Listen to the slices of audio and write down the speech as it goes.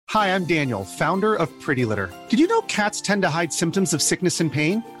Hi, I'm Daniel, founder of Pretty Litter. Did you know cats tend to hide symptoms of sickness and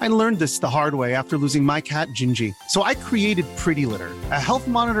pain? I learned this the hard way after losing my cat, Gingy. So I created Pretty Litter, a health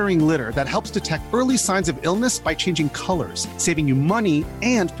monitoring litter that helps detect early signs of illness by changing colors, saving you money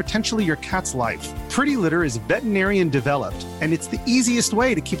and potentially your cat's life. Pretty Litter is veterinarian developed, and it's the easiest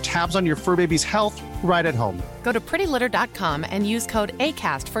way to keep tabs on your fur baby's health right at home. Go to prettylitter.com and use code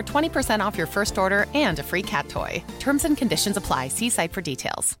ACAST for 20% off your first order and a free cat toy. Terms and conditions apply. See site for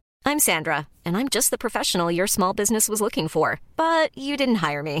details. I'm Sandra, and I'm just the professional your small business was looking for. But you didn't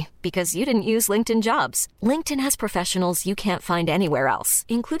hire me because you didn't use LinkedIn Jobs. LinkedIn has professionals you can't find anywhere else,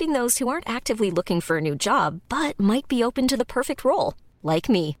 including those who aren't actively looking for a new job, but might be open to the perfect role, like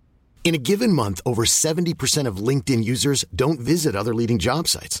me. In a given month, over 70% of LinkedIn users don't visit other leading job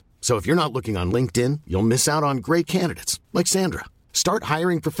sites. So if you're not looking on LinkedIn, you'll miss out on great candidates like Sandra. Start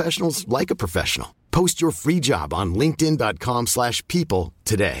hiring professionals like a professional. Post your free job on linkedin.com/people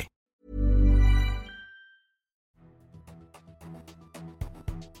today.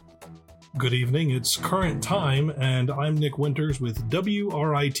 Good evening, it's current time, and I'm Nick Winters with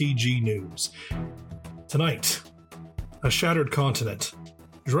WRITG News. Tonight, a shattered continent,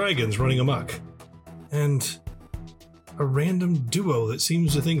 dragons running amok, and a random duo that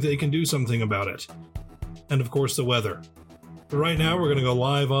seems to think they can do something about it. And of course, the weather. But right now, we're going to go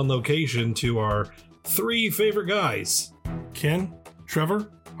live on location to our three favorite guys. Ken,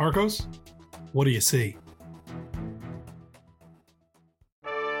 Trevor, Arcos, what do you see?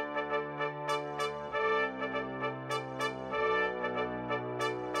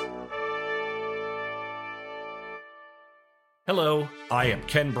 Hello, I am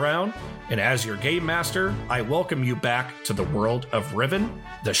Ken Brown, and as your game master, I welcome you back to the world of Riven,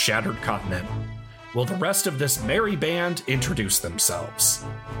 the Shattered Continent. Will the rest of this merry band introduce themselves?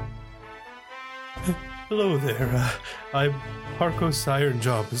 Hello there, I'm Harkos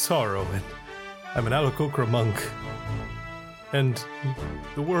Ironjaw Bizarro, and I'm an Alakokra monk. And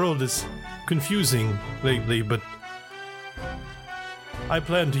the world is confusing lately, but I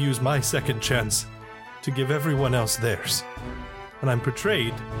plan to use my second chance to give everyone else theirs. And I'm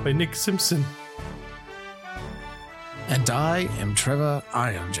portrayed by Nick Simpson. And I am Trevor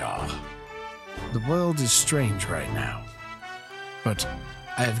Ironjaw. The world is strange right now, but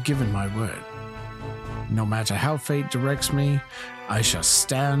I have given my word. No matter how fate directs me, I shall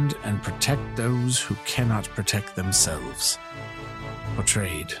stand and protect those who cannot protect themselves.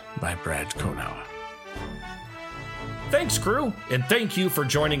 Portrayed by Brad Konauer. Thanks, crew, and thank you for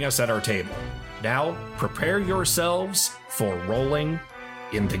joining us at our table. Now, prepare yourselves for Rolling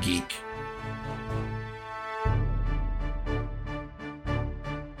in the Geek.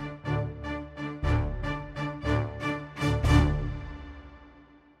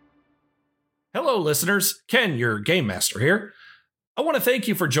 Hello, listeners. Ken, your game master here. I want to thank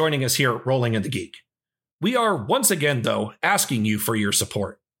you for joining us here at Rolling in the Geek. We are once again, though, asking you for your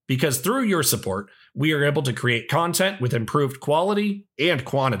support, because through your support, we are able to create content with improved quality and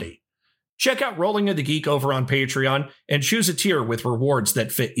quantity. Check out Rolling in the Geek over on Patreon and choose a tier with rewards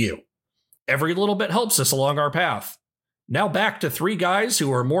that fit you. Every little bit helps us along our path. Now back to three guys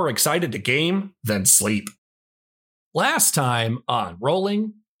who are more excited to game than sleep. Last time on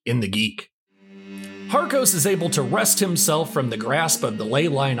Rolling in the Geek. Harkos is able to wrest himself from the grasp of the ley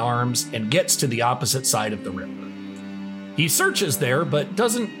line arms and gets to the opposite side of the river. He searches there, but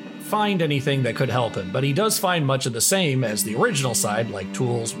doesn't find anything that could help him, but he does find much of the same as the original side, like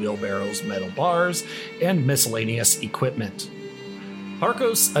tools, wheelbarrows, metal bars, and miscellaneous equipment.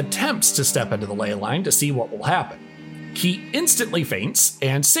 Harkos attempts to step into the ley line to see what will happen. He instantly faints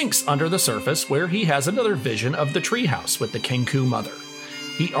and sinks under the surface, where he has another vision of the treehouse with the Kenku mother.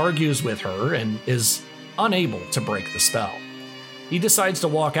 He argues with her and is unable to break the spell. He decides to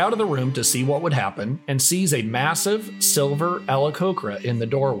walk out of the room to see what would happen and sees a massive silver Alakokra in the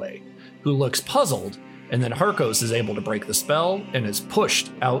doorway, who looks puzzled, and then Harkos is able to break the spell and is pushed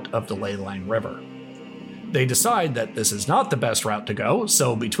out of the Leyline River. They decide that this is not the best route to go,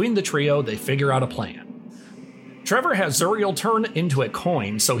 so between the trio, they figure out a plan. Trevor has Zuriel turn into a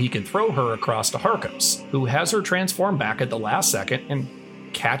coin so he can throw her across to Harkos, who has her transform back at the last second and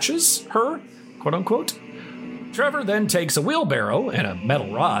catches her, quote-unquote. Trevor then takes a wheelbarrow and a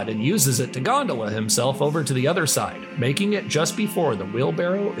metal rod and uses it to gondola himself over to the other side, making it just before the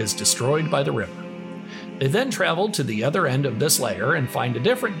wheelbarrow is destroyed by the river. They then travel to the other end of this layer and find a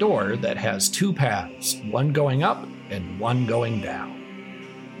different door that has two paths, one going up and one going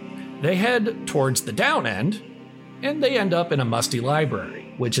down. They head towards the down end, and they end up in a musty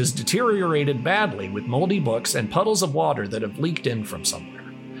library, which is deteriorated badly with moldy books and puddles of water that have leaked in from somewhere.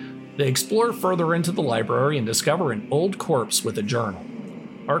 They explore further into the library and discover an old corpse with a journal.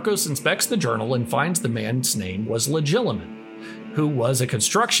 Arcos inspects the journal and finds the man's name was Legilimon, who was a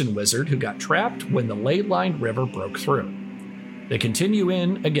construction wizard who got trapped when the ley-lined river broke through. They continue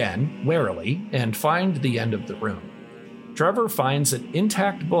in again, warily, and find the end of the room. Trevor finds an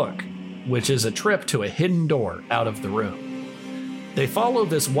intact book, which is a trip to a hidden door out of the room. They follow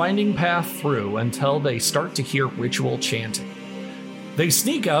this winding path through until they start to hear ritual chanting. They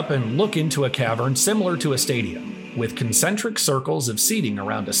sneak up and look into a cavern similar to a stadium, with concentric circles of seating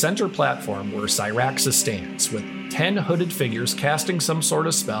around a center platform where Syraxis stands, with 10 hooded figures casting some sort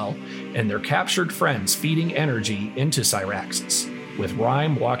of spell, and their captured friends feeding energy into Syraxis, with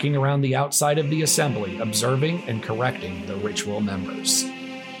Rhyme walking around the outside of the assembly, observing and correcting the ritual members.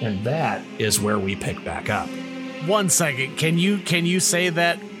 And that is where we pick back up. 1 second. Can you say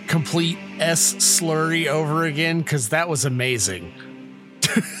that complete S slurry over again? Because that was amazing.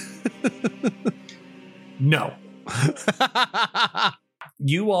 No.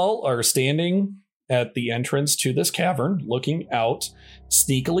 You all are standing at the entrance to this cavern, looking out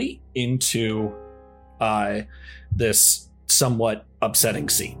sneakily into this somewhat upsetting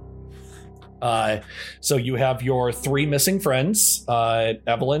scene. So you have your 3 missing friends,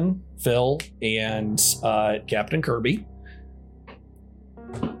 Evelyn, Phil, and Captain Kirby.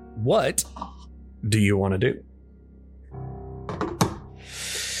 What do you want to do?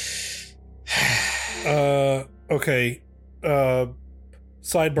 Okay.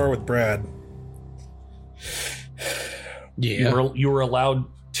 Sidebar with Brad. Yeah. You were allowed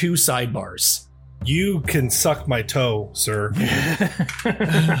 2 sidebars. You can suck my toe, sir.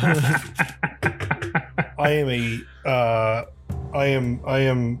 I am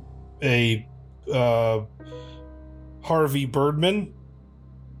a Harvey Birdman,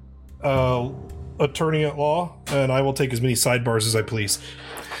 attorney at law, and I will take as many sidebars as I please.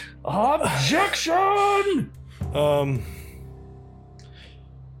 Objection!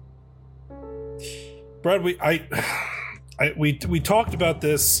 Brad, we talked about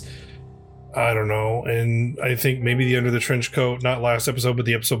this, I don't know, and I think maybe the Under the Trench Coat, not last episode, but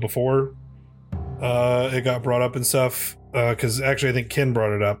the episode before, it got brought up and stuff, because actually I think Ken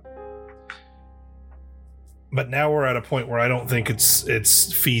brought it up. But now we're at a point where I don't think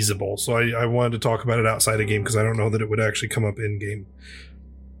it's feasible, so I wanted to talk about it outside of game, because I don't know that it would actually come up in game.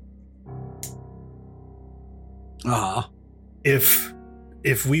 If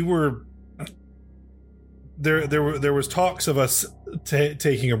we were there was talks of us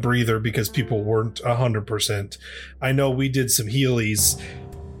taking a breather because people weren't 100%. I know we did some healies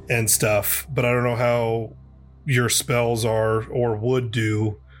and stuff, but I don't know how your spells are or would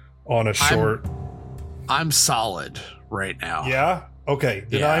do on a short. I'm solid right now. Yeah. Okay.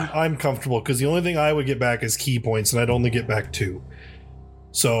 Then yeah. I'm comfortable, because the only thing I would get back is key points, and I'd only get back 2.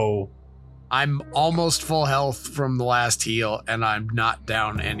 So I'm almost full health from the last heal, and I'm not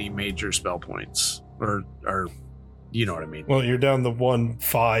down any major spell points. Or you know what I mean. Well, you're down the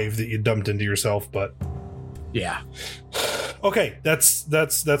 1/5 that you dumped into yourself, but yeah. Okay, that's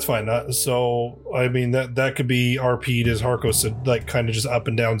fine. So I mean that could be RP'd as Harko said, like kind of just up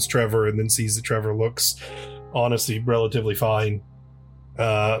and downs Trevor, and then sees that Trevor looks honestly relatively fine.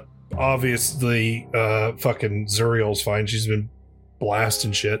 Obviously, fucking Zuriel's fine. She's been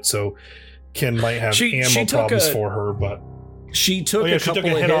blasting shit, so Ken might have ammo problems for her, but she took a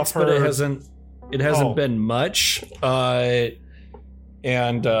couple of hits, but it hasn't been much. Yeah,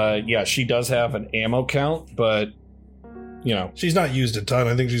 she does have an ammo count, but you know, she's not used a ton.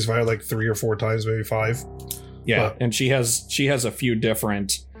 I think she's fired like 3 or 4 times, maybe 5. Yeah, but, and she has a few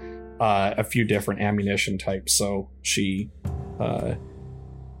different ammunition types, so she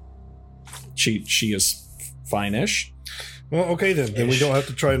is fine-ish. Well, okay then we don't have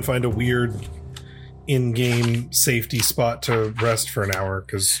to try and find a weird in-game safety spot to rest for an hour,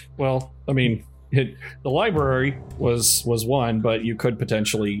 because well, I mean, the library was one, but you could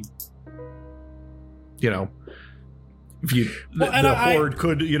potentially, you know, if you the horde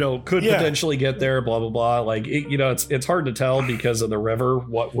could potentially get there, blah blah blah. Like it's hard to tell because of the river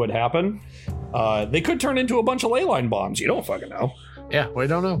what would happen. They could turn into a bunch of ley line bombs. You don't fucking know. Yeah, we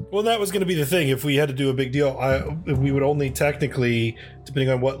don't know. Well, that was going to be the thing. If we had to do a big deal, we would only technically, depending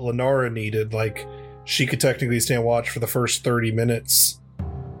on what Lenara needed, like she could technically stand watch for the first 30 minutes.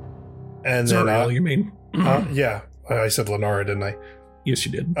 And Zuriel, then you mean? Yeah, I said Lenara, didn't I? Yes,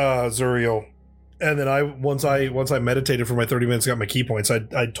 you did. Zuriel. And then once I meditated for my 30 minutes, got my key points,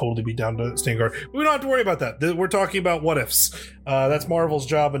 I'd totally be down to stand guard. But we don't have to worry about that. We're talking about what ifs. That's Marvel's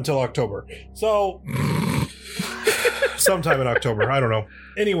job until October. So sometime in October, I don't know.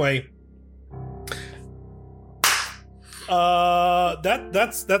 Anyway,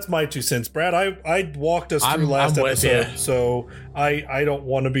 That's my 2 cents, Brad. I walked us through last episode, so I don't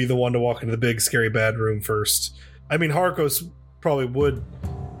want to be the one to walk into the big scary bad room first. I mean, Harkos probably would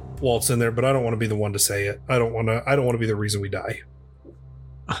waltz in there, but I don't want to be the one to say it. I don't want to be the reason we die.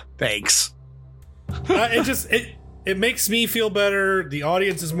 Thanks. It makes me feel better. The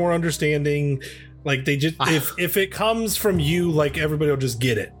audience is more understanding. Like they just if it comes from you, like everybody will just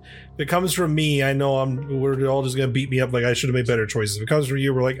get it. If it comes from me, I know we're all just gonna beat me up like I should have made better choices. If it comes from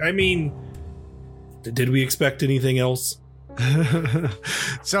you, we're like, I mean, did we expect anything else?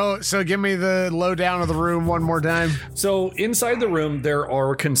 So give me the lowdown of the room one more time. So inside the room, there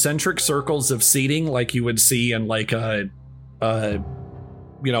are concentric circles of seating, like you would see in like a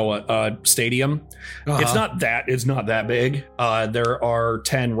stadium. It's not that big. There are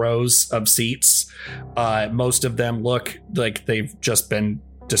 10 rows of seats. Most of them look like they've just been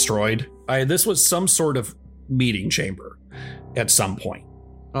destroyed. This was some sort of meeting chamber at some point.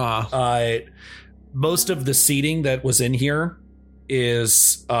 Most of the seating that was in here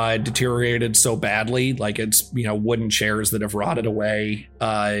is deteriorated so badly, like it's wooden chairs that have rotted away.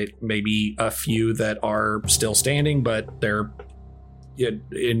 Maybe a few that are still standing, but they're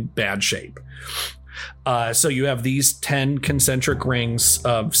in bad shape. So you have these 10 concentric rings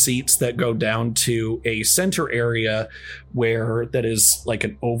of seats that go down to a center area that is like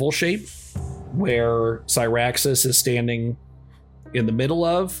an oval shape, where Cyraxis is standing in the middle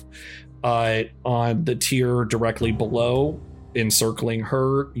of. On the tier directly below, encircling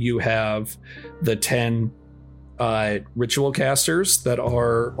her, you have the 10 ritual casters that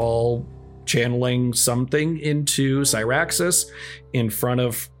are all channeling something into Cyraxis.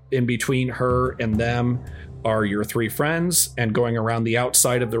 In between her and them are your 3 friends, and going around the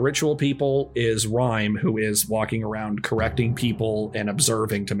outside of the ritual people is Rhyme, who is walking around correcting people and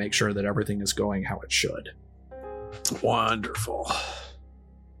observing to make sure that everything is going how it should. Wonderful.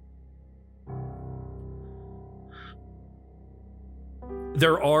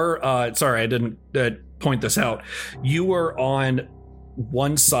 There are, sorry, I didn't point this out. You were on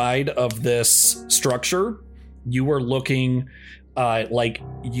one side of this structure. You were looking like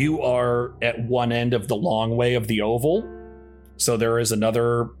you are at one end of the long way of the oval. So there is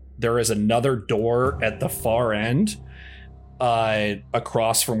another door at the far end,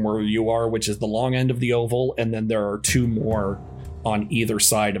 across from where you are, which is the long end of the oval. And then there are 2 more on either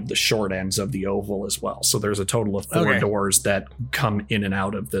side of the short ends of the oval as well. So there's a total of 4 doors that come in and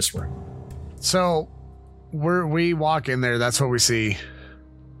out of this room. So we walk in there. That's what we see.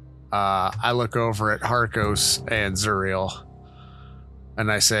 I look over at Harkos and Zuriel,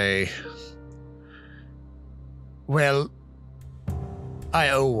 and I say, well, I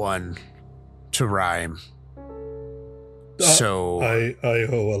owe one to Rhyme. So I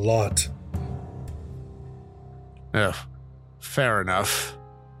owe a lot. Fair enough.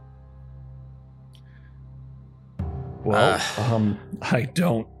 Well, I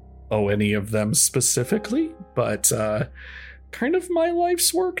don't owe any of them specifically, but kind of my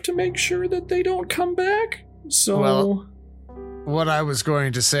life's work to make sure that they don't come back. So, well, what I was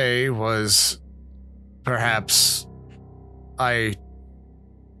going to say was perhaps I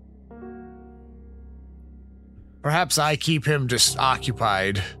keep him just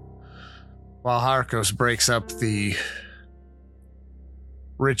occupied while Harkos breaks up the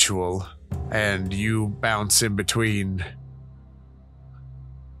ritual and you bounce in between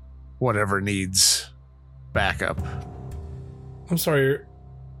whatever needs backup. I'm sorry,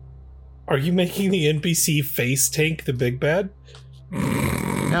 are you making the NPC face tank the big bad?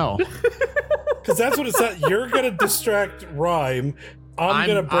 No. Because that's what it's at. You're going to distract Rhyme. I'm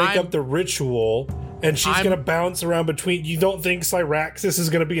going to break up the ritual, and she's going to bounce around between. You don't think Cyraxis is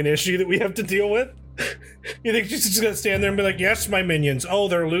going to be an issue that we have to deal with? You think she's just going to stand there and be like, yes, my minions. Oh,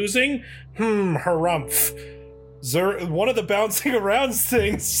 they're losing? Harumph. One of the bouncing around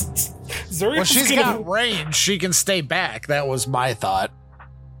things. Well, she's got range. She can stay back. That was my thought.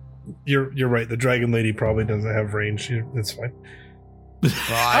 You're right. The dragon lady probably doesn't have range. It's fine. Well,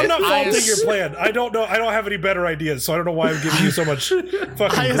 I'm not faulting your plan. I don't know. I don't have any better ideas, so I don't know why I'm giving you so much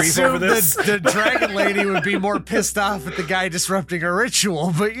fucking grief over this. The dragon lady would be more pissed off at the guy disrupting her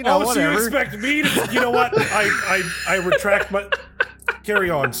ritual, but whatever. So you expect me to? You know what? I retract my. Carry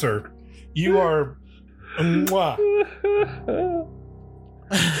on, sir. You are. Look,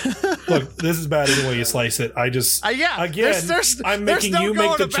 this is bad any way you slice it. I just again, I'm making you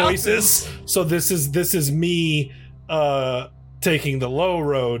make the choices. So this is me taking the low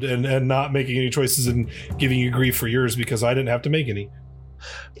road and not making any choices and giving you grief for yours because I didn't have to make any.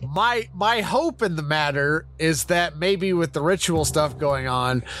 My hope in the matter is that maybe with the ritual stuff going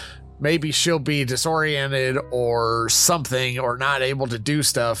on, maybe she'll be disoriented or something, or not able to do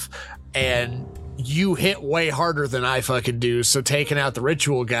stuff, and you hit way harder than I fucking do, so taking out the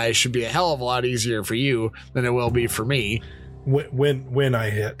ritual guy should be a hell of a lot easier for you than it will be for me. When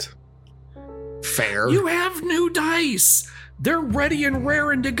I hit. Fair. You have new dice. They're ready and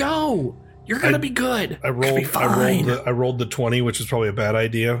raring to go. You're gonna be good. I rolled the 20, which is probably a bad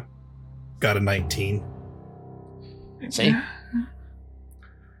idea. Got a 19. See?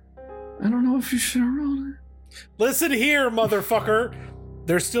 I don't know if you should have rolled it. Listen here, motherfucker.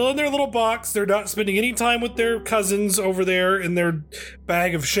 They're still in their little box. They're not spending any time with their cousins over there in their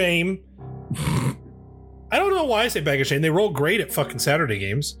bag of shame. I don't know why I say bag of shame. They roll great at fucking Saturday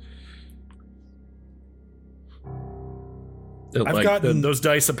games. Those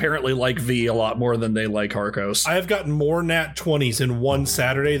dice apparently like V a lot more than they like Harkos. I have gotten more nat 20s in one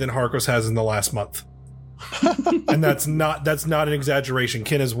Saturday than Harkos has in the last month. And that's not an exaggeration.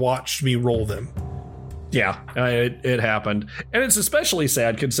 Ken has watched me roll them. Yeah, it happened. And it's especially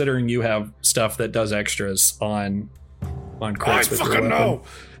sad considering you have stuff that does extras on crits with your weapon. Know.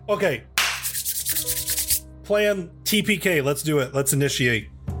 Okay. Plan TPK. Let's do it. Let's initiate.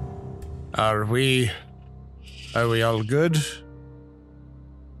 Are we all good?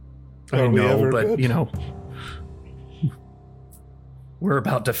 I know, but good? you know, we're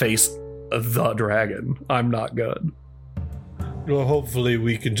about to face the dragon. I'm not good. Well, hopefully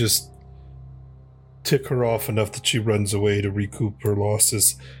we can just tick her off enough that she runs away to recoup her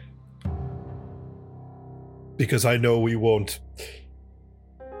losses. Because I know we won't.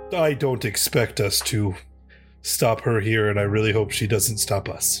 I don't expect us to stop her here, and I really hope she doesn't stop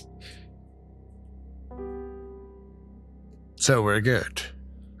us. So we're good.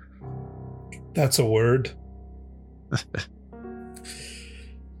 That's a word.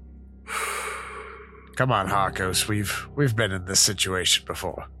 Come on, Harkos. We've been in this situation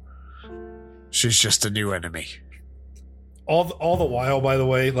before. She's just a new enemy. All the while, by the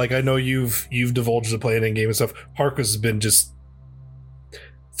way, like I know you've divulged the plan in game and stuff. Harkos has been just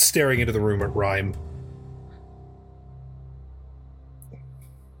staring into the room at Rhyme.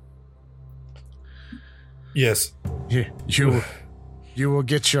 Yes. You will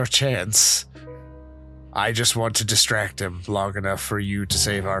get your chance. I just want to distract him long enough for you to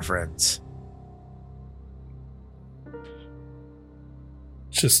save our friends.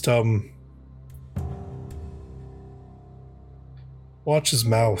 Just, watch his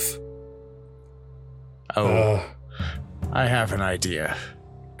mouth. Oh, I have an idea.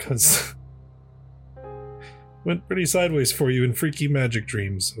 'Cause went pretty sideways for you in Freaky Magic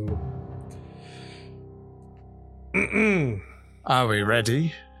Dreams, so... Are we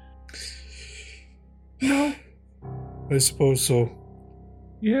ready? No. I suppose so.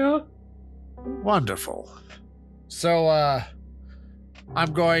 Yeah. Wonderful. So,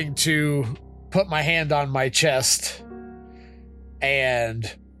 I'm going to put my hand on my chest, and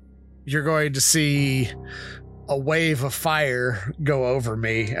you're going to see a wave of fire go over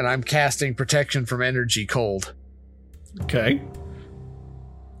me, and I'm casting protection from energy cold. Okay.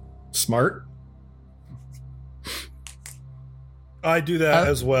 Smart. I do that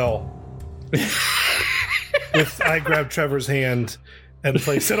as well. I grab Trevor's hand and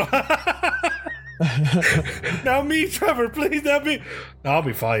place it on. Now me, Trevor, please, not me. No, I'll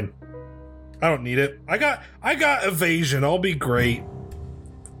be fine. I don't need it. I got evasion. I'll be great.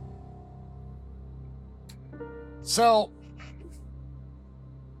 So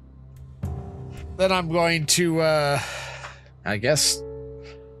then I'm going to, I guess,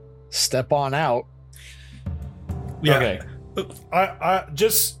 step on out. Yeah. Okay.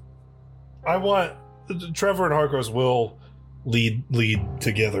 I want Trevor and Harkos will lead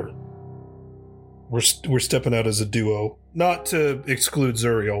together. We're stepping out as a duo, not to exclude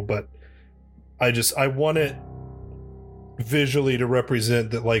Zuriel, but I want it visually to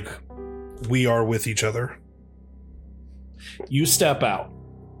represent that, like, we are with each other. You step out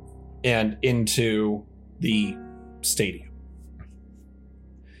and into the stadium,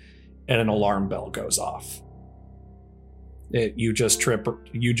 and an alarm bell goes off. You just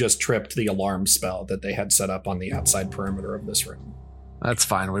tripped the alarm spell that they had set up on the outside perimeter of this room. That's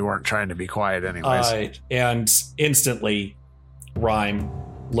fine. We weren't trying to be quiet anyways. And instantly, Rhyme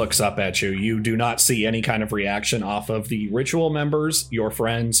looks up at you. You do not see any kind of reaction off of the ritual members, your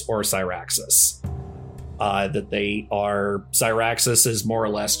friends, or Syraxis. Syraxis is more or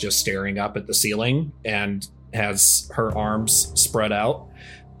less just staring up at the ceiling and has her arms spread out.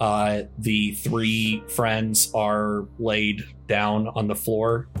 The three friends are laid down on the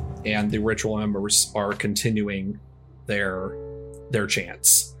floor, and the ritual members are continuing their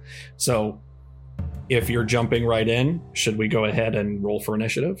chants. So if you're jumping right in, should we go ahead and roll for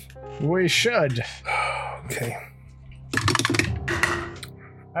initiative? We should. Okay.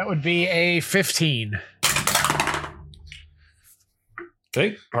 That would be a 15.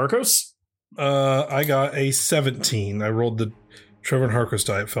 Okay, Harkos? I got a 17. I rolled the Trevor and Harkos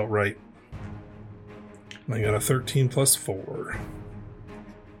die. It felt right. I got a 13 plus 4.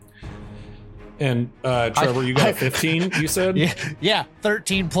 And Trevor, you got a 15, you said? Yeah,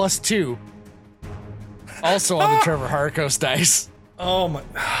 13 plus 2. Also on the Trevor Harkos dice. Oh my.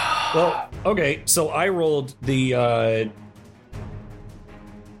 Well, okay, so I rolled the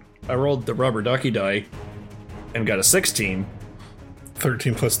rubber ducky die and got a 16.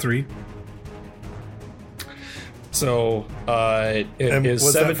 13 plus 3. So it is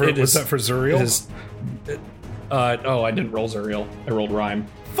was 7. Was that for Zuriel? Oh, I didn't roll Zuriel. I rolled Rhyme.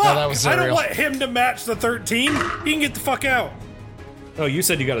 Fuck! No, that was I don't Zuriel. want him to match the 13. He can get the fuck out. Oh, you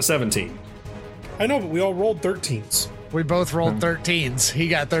said you got a 17. I know, but we all rolled 13s. We both rolled 13s. He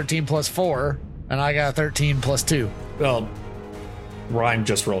got 13 plus 4, and I got 13 plus 2. Well, Rhyme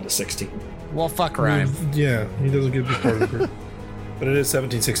just rolled a 16. Well, fuck Rhyme. Yeah, he doesn't get to be part of the group. But it is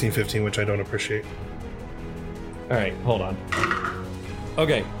 17, 16, 15, which I don't appreciate. All right, hold on.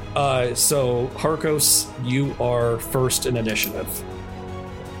 Okay, so Harkos, you are first in initiative.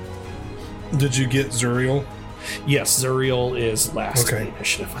 Did you get Zuriel? Yes, Zuriel is last Okay. in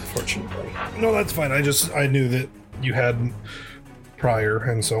initiative, unfortunately. No, that's fine. I knew that you had prior,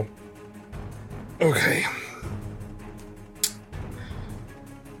 and so. Okay.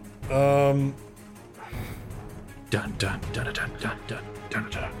 Dun dun dun dun dun dun dun dun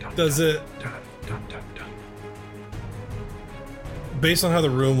dun dun. Does it, Dun dun dun dun. based on how the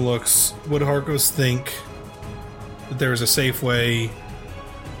room looks, would Harkos think that there's a safe way,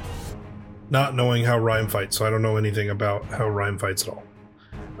 not knowing how Rhyme fights, so I don't know anything about how Rhyme fights at all.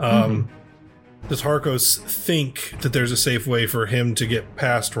 Does Harkos think that there's a safe way for him to get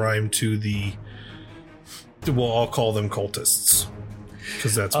past Rhyme to the, well, I'll call them cultists,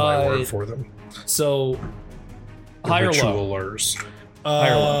 because that's my word for them. So, high or low? Ritualers.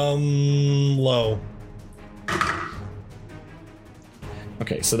 High or low? Low.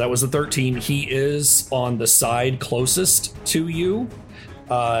 Okay, so that was a 13. He is on the side closest to you.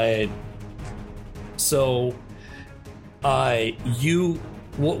 What's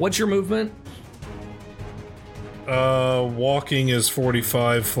your movement? Walking is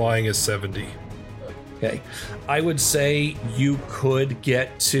 45, flying is 70. Okay, I would say you could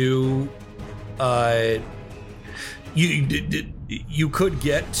get to, you could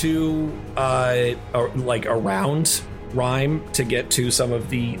get to, like around Rhyme to get to some of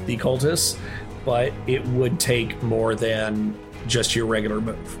the cultists, but it would take more than just your regular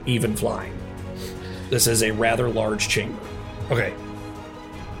move, even flying. This is a rather large chamber. Okay.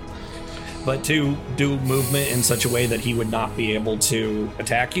 But to do movement in such a way that he would not be able to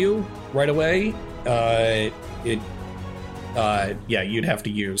attack you right away, you'd have to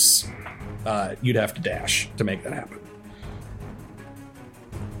use, you'd have to dash to make that happen.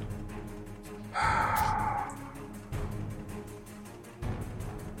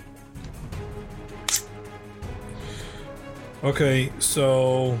 Okay,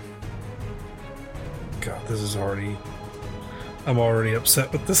 so... God, this is already... I'm already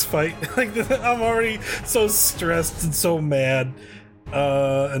upset with this fight. Like, I'm already so stressed and so mad.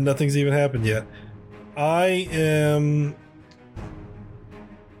 And nothing's even happened yet. I am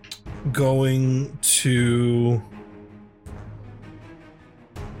going to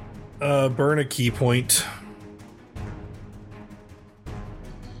burn a key point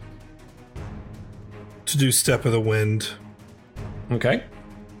to do Step of the Wind. Okay.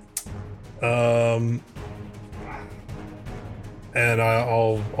 And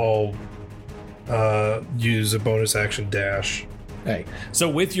I'll use a bonus action dash. Okay. So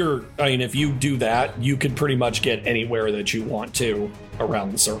with your, I mean, if you do that, you could pretty much get anywhere that you want to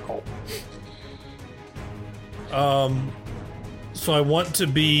around the circle. So I want to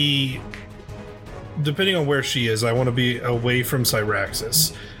be, depending on where she is, I want to be away from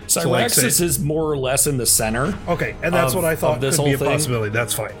Cyraxis. Cyraxis is more or less in the center. Okay, and that's what I thought this could be a whole thing. possibility.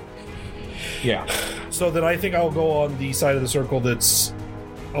 That's fine. Yeah. So then I think I'll go on the side of the circle that's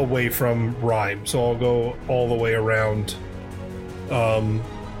away from Rhyme. So I'll go all the way around to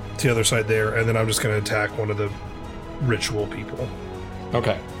the other side there, and then I'm just going to attack one of the ritual people.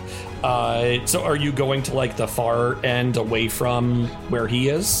 Okay. So are you going to like the far end away from where he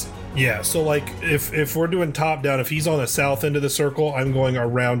is? Yeah, so like if we're doing top down, if he's on the south end of the circle, I'm going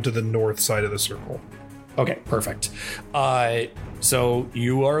around to the north side of the circle. Okay, perfect. So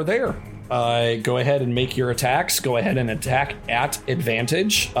you are there. Go ahead and make your attacks. Go ahead and attack at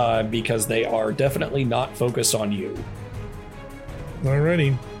advantage because they are definitely not focused on you.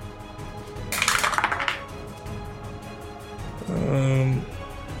 Alrighty.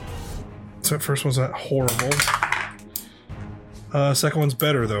 So that first one's not horrible. Second one's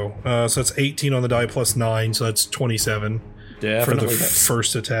better though. So that's 18 on the die plus 9, so that's 27 Definitely for the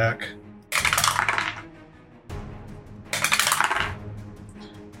first attack.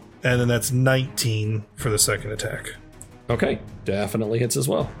 And then that's 19 for the second attack. Okay, definitely hits as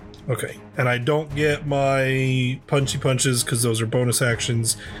well. Okay, and I don't get my punchy punches because those are bonus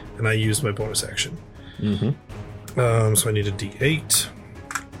actions, and I use my bonus action. Mm-hmm. So I need a D8.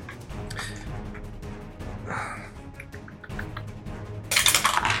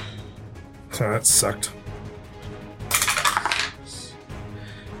 So that sucked.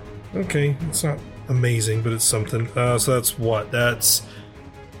 Okay, it's not amazing, but it's something. So that's what? That's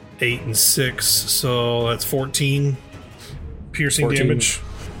 8 and 6, so that's 14 piercing 14. damage.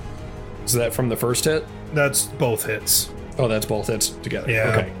 Is that from the first hit? That's both hits. Oh, that's both hits together. Yeah.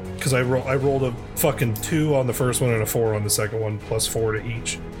 Okay. Because I rolled a fucking 2 on the first one and a 4 on the second one, plus 4 to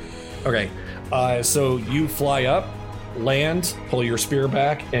each. Okay. So you fly up, land, pull your spear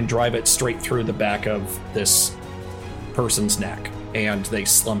back, and drive it straight through the back of this person's neck, and they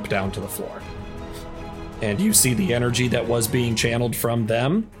slump down to the floor. And you see the energy that was being channeled from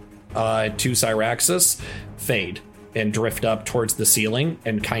them to Syraxis fade and drift up towards the ceiling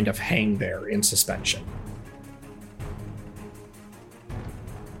and kind of hang there in suspension.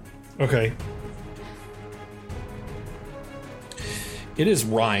 Okay. It is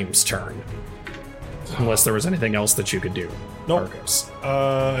Rhyme's turn. Unless there was anything else that you could do. Nope. Argos.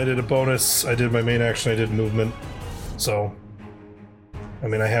 I did a bonus. I did my main action. I did movement. So, I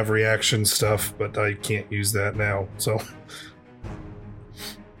mean, I have reaction stuff, but I can't use that now. So,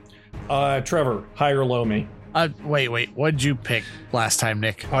 Trevor, high or low me? Wait. What'd you pick last time,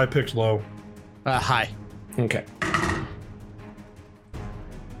 Nick? I picked low. High. Okay.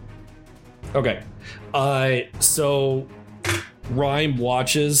 Okay. So Rhyme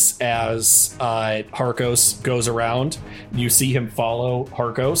watches as Harkos goes around. You see him follow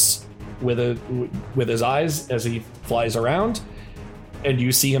Harkos with his eyes as he flies around, and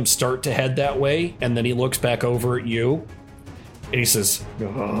you see him start to head that way, and then he looks back over at you, and he says,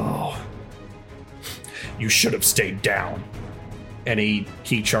 "Oh, you should have stayed down." And he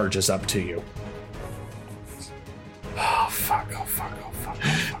charges up to you. Oh, fuck.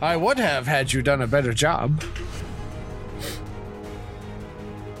 I would have had you done a better job.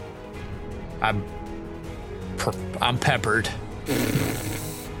 I'm peppered.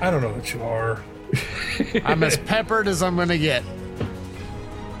 I don't know that you are. I'm as peppered as I'm gonna get.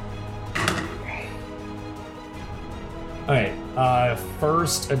 All right.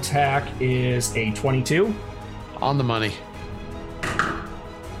 First attack is a 22. On the money.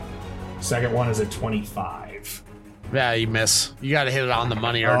 Second one is a 25. Yeah, you miss. You gotta hit it on the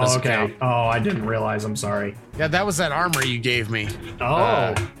money or it doesn't count. Oh, I didn't realize. I'm sorry. Yeah, that was that armor you gave me.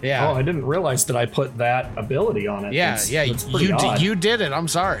 Oh, yeah. Oh, I didn't realize that I put that ability on it. Yeah, That's pretty odd. you did it. I'm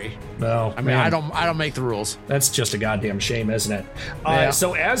sorry. No, I mean, I don't make the rules. That's just a goddamn shame, isn't it? Yeah.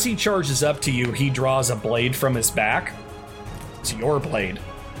 So as he charges up to you, he draws a blade from his back. It's your blade,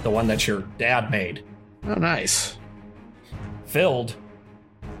 the one that your dad made, Oh, nice. filled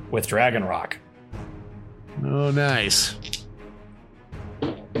with dragon rock. Oh, nice.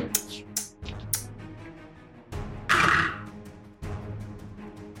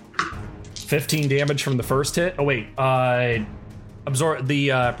 $15 damage from the first hit. Oh wait, absorb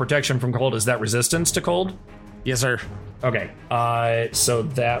the protection from cold. Is that resistance to cold? Yes, sir. Okay, so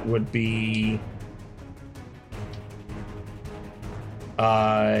that would be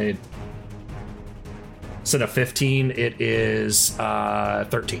instead of 15, it is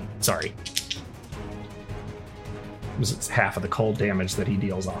 13. Sorry. It's half of the cold damage that he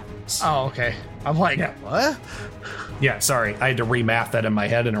deals off. Oh, okay. I'm like, Yeah. what? Yeah, sorry, I had to remath that in my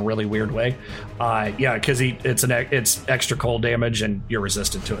head in a really weird way. Yeah, because it's extra cold damage and you're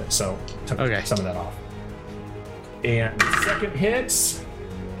resistant to it, so took some of that off. And second hit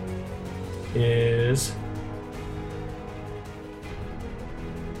is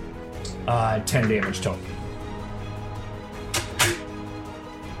 10 damage total.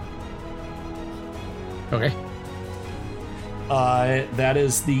 Okay. That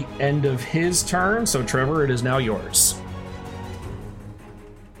is the end of his turn. So Trevor, it is now yours.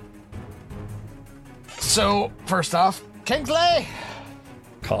 So, first off, Kingsley!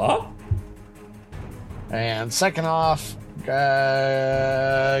 Caw? And second off,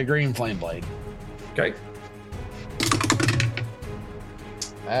 Green Flame Blade. Okay.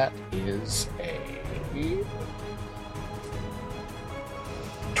 that is a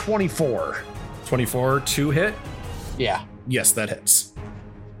 24. 24 to hit? Yeah. Yes, that hits.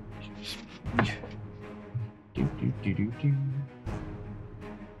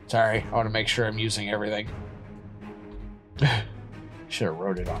 Sorry, I want to make sure I'm using everything. Should have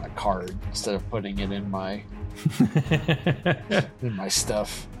wrote it on a card instead of putting it in my in my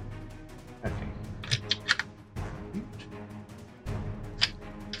stuff. Okay.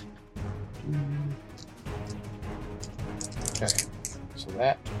 Okay, so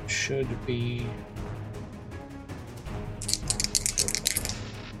that should be.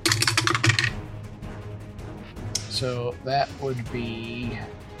 So that would be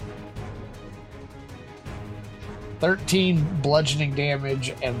 13 bludgeoning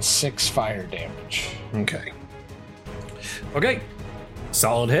damage and 6 fire damage. Okay. Okay.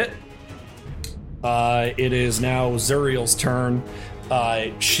 Solid hit. It is now Zuriel's turn.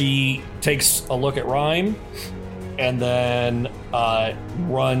 She takes a look at Rhyme and then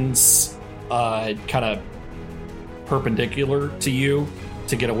runs kind of perpendicular to you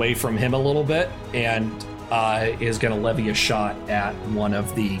to get away from him a little bit and is going to levy a shot at one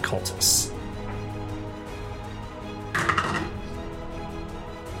of the cultists.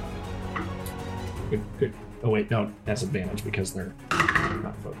 Good. Oh, wait, no, that's advantage because they're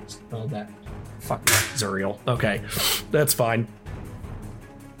not focused. Oh, that. Fuck that, Zuriel. Okay, that's fine.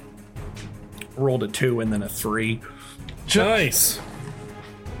 Rolled a 2 and then a 3. Nice.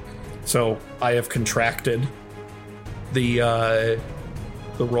 So I have contracted the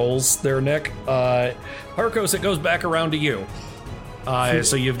rolls there, Nick. Harkos, it goes back around to you.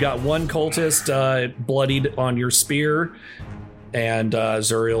 So you've got one cultist bloodied on your spear, and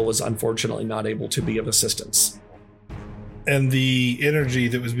Zuriel was unfortunately not able to be of assistance. And the energy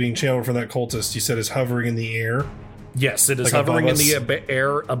that was being channeled from that cultist, you said, is hovering in the air? Yes, it is like hovering in the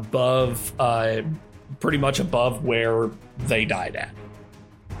air above, pretty much above where they died at.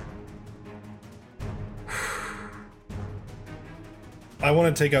 I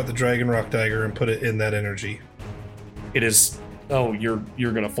want to take out the Dragon Rock Dagger and put it in that energy. It is... Oh, you're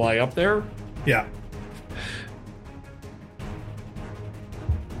going to fly up there? Yeah.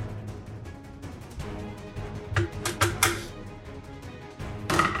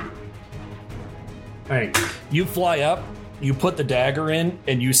 Hey, you fly up, you put the dagger in,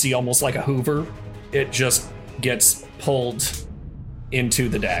 and you see almost like a Hoover. It just gets pulled into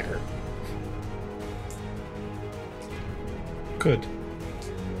the dagger. Good.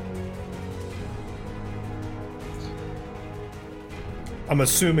 I'm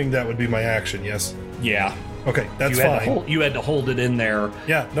assuming that would be my action, yes? Yeah. Okay, that's fine. You had to hold it in there.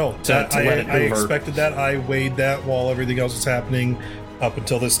 Yeah, no. To let it I Hoover. expected that. I weighed that while everything else was happening up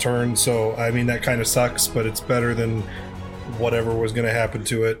until this turn, so I mean that kind of sucks, but it's better than whatever was going to happen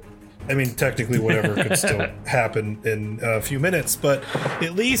to it. I mean, technically whatever could still happen in a few minutes, but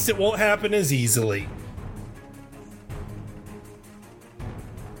at least it won't happen as easily.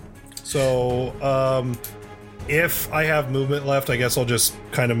 So, if I have movement left, I guess I'll just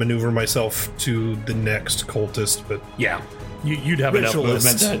kind of maneuver myself to the next cultist, but yeah, you'd have enough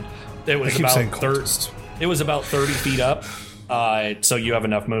movement. It was about 30 feet up. So you have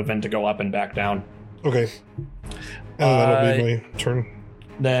enough movement to go up and back down. Okay. That'll be my turn.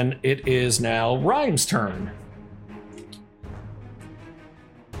 Then it is now Rhyme's turn.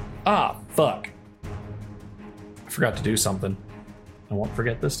 Ah, fuck. I forgot to do something. I won't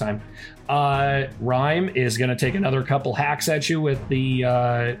forget this time. Rhyme is going to take another couple hacks at you with the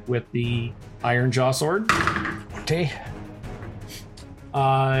Iron Jaw Sword. Okay.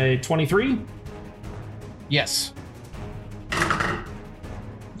 23? Yes.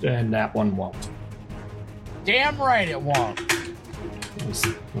 And that one won't. Damn right it won't. It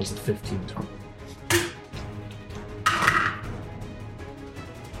was a 15 total.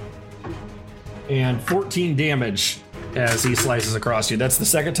 And 14 damage as he slices across you. That's the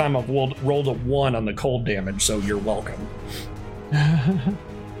second time I've rolled a 1 on the cold damage, so you're welcome.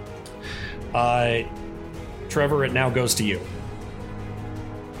 Trevor, it now goes to you.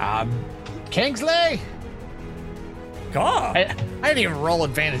 Kingsley! God. I didn't even roll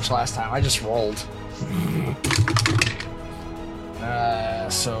advantage last time. I just rolled.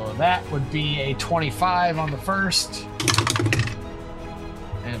 So that would be a 25 on the first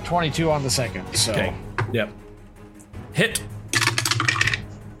and 22 on the second. So. Okay. Yep. Hit.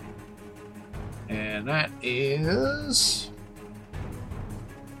 And that is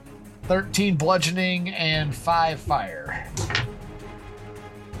 13 bludgeoning and 5 fire.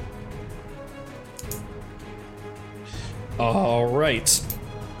 All right.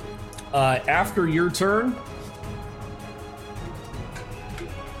 After your turn,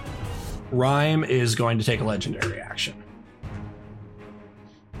 Rhyme is going to take a legendary action.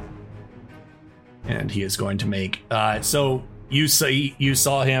 And he is going to make... so you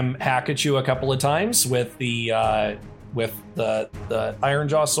saw him hack at you a couple of times with the Iron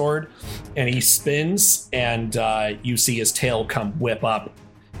Jaw sword, and he spins, and you see his tail come whip up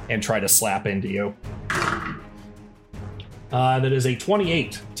and try to slap into you. That is a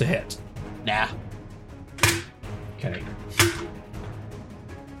 28 to hit. Nah. Okay.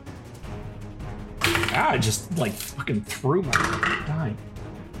 I just like fucking threw my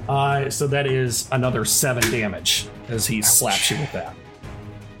die. So that is another 7 damage as he slaps you with that.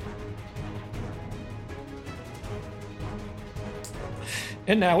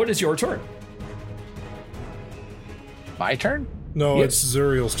 And now it is your turn. My turn? No, Yep. it's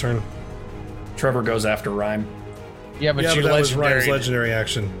Zuriel's turn. Trevor goes after Rhyme. Yeah, but Yeah, you but that was Ryan's legendary. legendary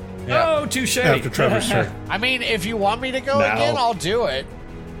action. Yeah. Oh, touche. After Trevor's turn. I mean, if you want me to go No. again, I'll do it.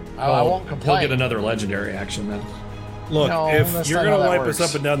 I won't complain. He'll get another legendary action then. Look, No, if that's you're not how going to that wipe us works.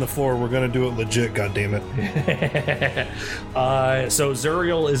 up and down the floor, we're going to do it legit, goddammit. So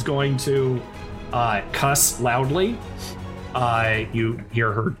Zuriel is going to cuss loudly. You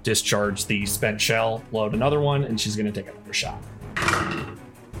hear her discharge the spent shell, load another one, and she's going to take another shot.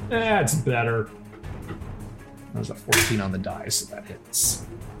 That's better. That was a 14 on the die, so that hits.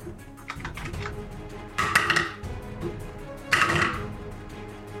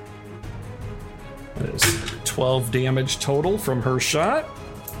 That is 12 damage total from her shot.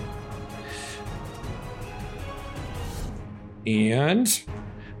 And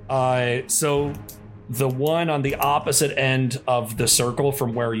so the one on the opposite end of the circle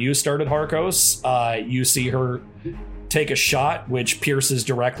from where you started, Harkos, you see her take a shot which pierces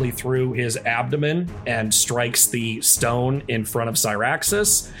directly through his abdomen and strikes the stone in front of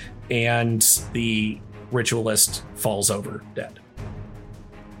Syraxis, and the ritualist falls over dead.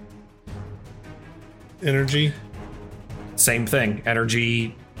 Energy. Same thing.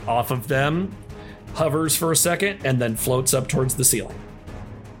 Energy off of them, hovers for a second, and then floats up towards the ceiling.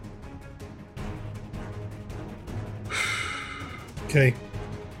 Okay.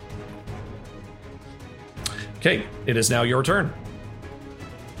 Okay, it is now your turn.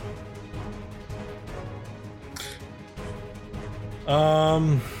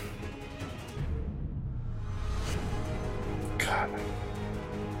 God.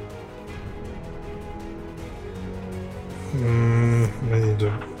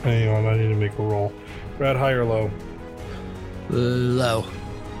 I need to make a roll. Brad, high or low? Low.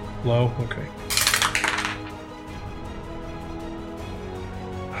 Low? Okay.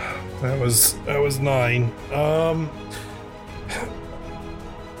 That was 9.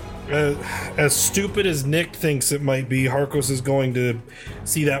 As stupid as Nick thinks it might be, Harkos is going to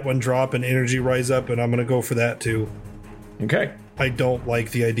see that one drop and energy rise up, and I'm going to go for that too. Okay. I don't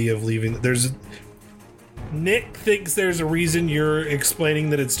like the idea of leaving. Nick thinks there's a reason you're explaining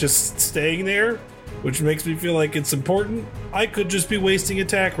that it's just staying there, which makes me feel like it's important. I could just be wasting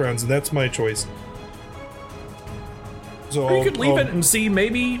attack rounds, and that's my choice. So Or you could leave it and see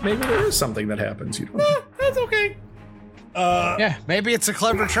maybe there is something that happens. You don't know. That's okay. Yeah, maybe it's a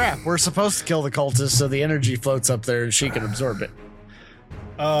clever trap. We're supposed to kill the cultist so the energy floats up there and she can absorb it.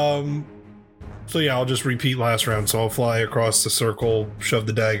 So yeah, I'll just repeat last round. So I'll fly across the circle, shove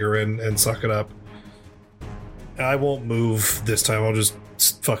the dagger in, and suck it up. I won't move this time. I'll just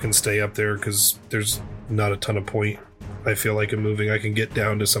fucking stay up there because there's not a ton of point. I feel like in moving, I can get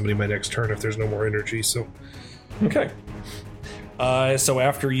down to somebody my next turn if there's no more energy. So Okay. So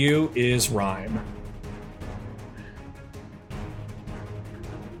after you is Rhyme.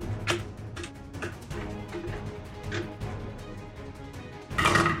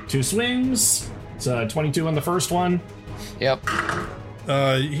 Two swings. It's 22 on the first one. Yep.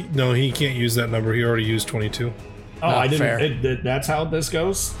 no, he can't use that number. He already used 22. Oh, I fair. didn't. That's how this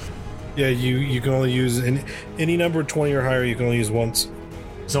goes. Yeah, you can only use any number 20 or higher. You can only use once.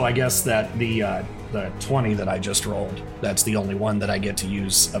 So I guess that the 20 that I just rolled, that's the only one that I get to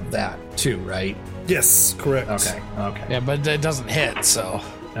use of that too, right? Yes, correct. Okay. Yeah, but it doesn't hit, so.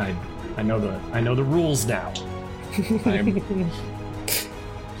 I know the rules now. I'm,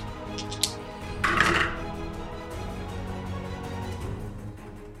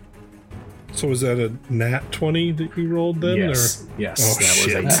 So was that a nat 20 that you rolled then? yes, Or? yes, Oh, that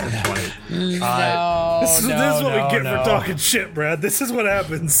shit. was a 20. No, This is what we get no. for talking shit, Brad. This is what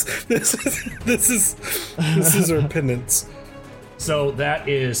happens. This is our penance. So that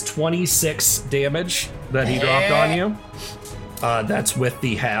is 26 damage that he dropped on you. That's with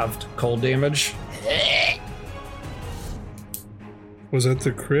the halved cold damage. Was that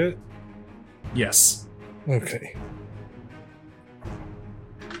the crit? Yes. Okay.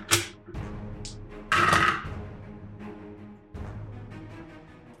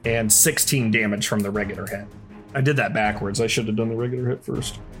 and 16 damage from the regular hit. I did that backwards. I should have done the regular hit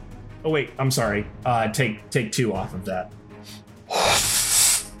first. Oh, wait, I'm sorry. Take 2 off of that.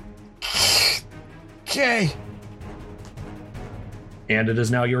 Okay. And it is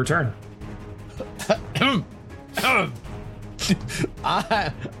now your turn. I'm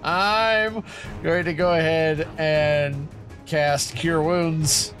going to go ahead and cast Cure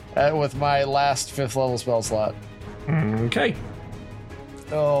Wounds with my last 5th level spell slot. Okay.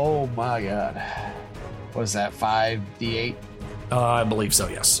 Oh my god. What is that, 5d8? I believe so,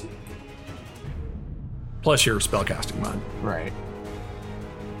 yes. Plus your spellcasting mod. Right.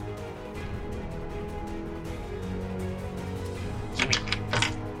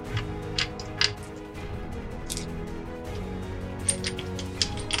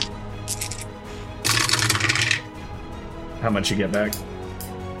 How much you get back?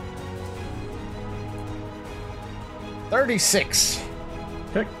 36.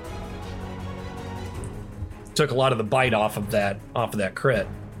 Okay. Took a lot of the bite off of that crit.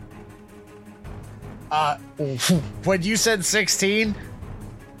 When you said 16,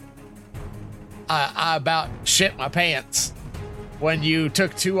 I about shit my pants. When you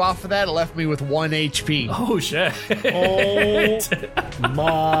took 2 off of that, it left me with 1 HP. Oh, shit. Oh,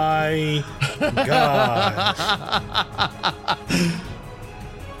 my God.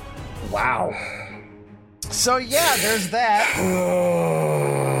 Wow. So, yeah, there's that.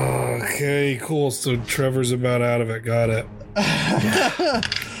 Okay, cool. So Trevor's about out of it. Got it.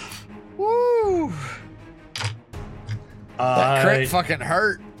 Woo. That crit fucking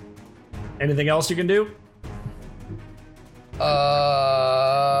hurt. Anything else you can do?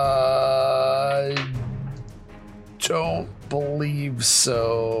 Don't believe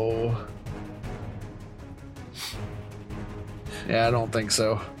so. Yeah, I don't think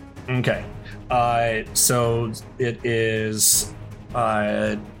so. Okay. So it is,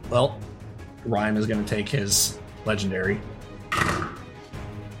 well, Ryan is going to take his legendary.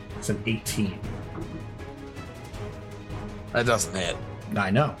 It's an 18. That doesn't hit. I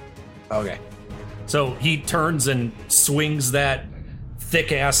know. Okay. So he turns and swings that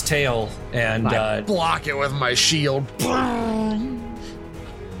thick ass tail and I block it with my shield.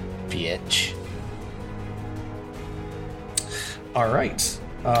 Bitch. All right.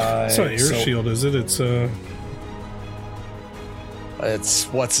 It's not your shield, is it? It's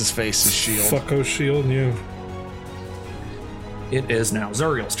what's his face's shield. Fucko's shield, yeah. It is now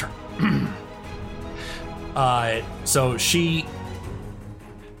Zuriel's turn. So she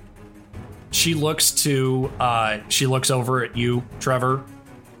looks over at you, Trevor,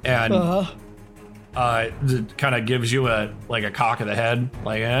 and kind of gives you a cock of the head,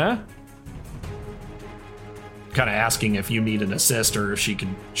 like, kind of asking if you need an assist or if she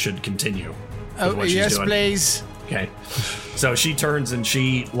should continue. Oh, what she's yes, doing. please. Okay. So she turns and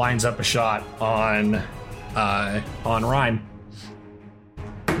she lines up a shot on Rhyme,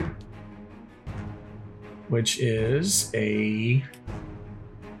 which is a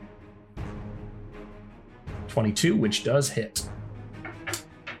 22, which does hit.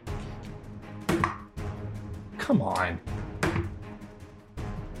 Come on.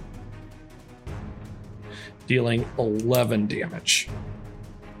 Dealing 11 damage.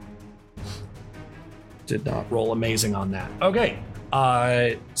 Did not roll amazing on that. Okay.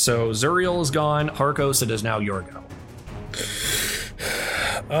 So Zuriel is gone. Harkos, it is now your go.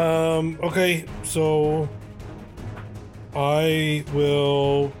 Okay, so I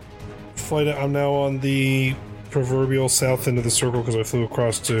will fly down. I'm now on the proverbial south end of the circle because I flew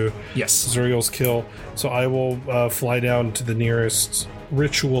across to Zuriel's kill. So I will fly down to the nearest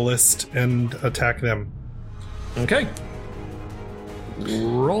ritualist and attack them. Okay.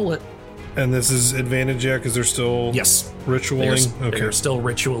 Roll it. And this is advantage, yeah, because they're still ritualing? They're still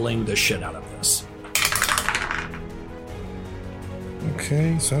ritualing the shit out of this.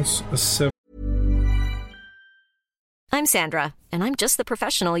 Okay, so that's a 7. I'm Sandra, and I'm just the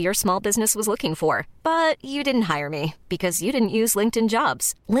professional your small business was looking for. But you didn't hire me because you didn't use LinkedIn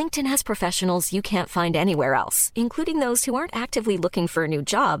Jobs. LinkedIn has professionals you can't find anywhere else, including those who aren't actively looking for a new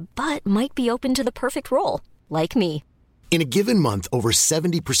job, but might be open to the perfect role, like me. In a given month, over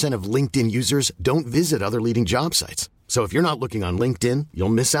 70% of LinkedIn users don't visit other leading job sites. So if you're not looking on LinkedIn, you'll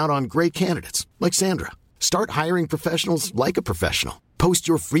miss out on great candidates like Sandra. Start hiring professionals like a professional. Post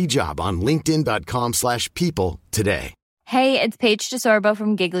your free job on linkedin.com/people today. Hey, it's Paige DeSorbo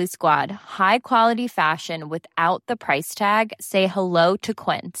from Giggly Squad. High quality fashion without the price tag. Say hello to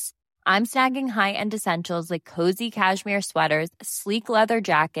Quince. I'm snagging high-end essentials like cozy cashmere sweaters, sleek leather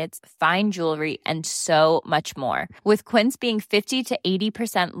jackets, fine jewelry, and so much more. With Quince being 50 to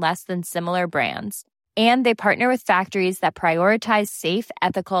 80% less than similar brands. And they partner with factories that prioritize safe,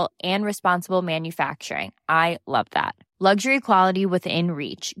 ethical, and responsible manufacturing. I love that. Luxury quality within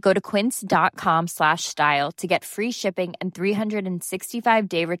reach. Go to quince.com/style to get free shipping and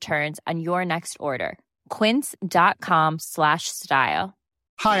 365-day returns on your next order. Quince.com/style.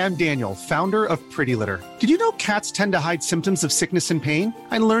 Hi, I'm Daniel, founder of Pretty Litter. Did you know cats tend to hide symptoms of sickness and pain?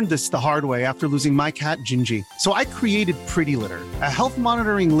 I learned this the hard way after losing my cat, Gingy. So I created Pretty Litter, a health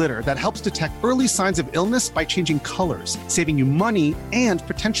monitoring litter that helps detect early signs of illness by changing colors, saving you money and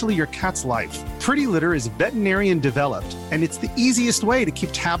potentially your cat's life. Pretty Litter is veterinarian developed, and it's the easiest way to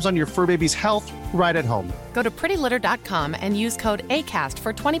keep tabs on your fur baby's health right at home. Go to prettylitter.com and use code ACAST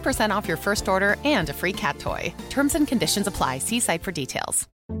for 20% off your first order and a free cat toy. Terms and conditions apply. See site for details.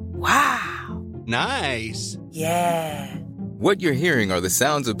 Wow. Nice. Yeah. What you're hearing are the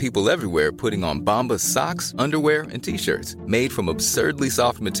sounds of people everywhere putting on Bombas socks, underwear, and T-shirts made from absurdly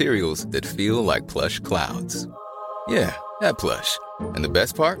soft materials that feel like plush clouds. Yeah, that plush. And the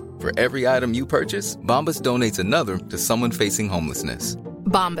best part? For every item you purchase, Bombas donates another to someone facing homelessness.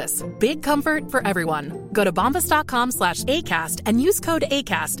 Bombas. Big comfort for everyone. Go to bombas.com/ACAST and use code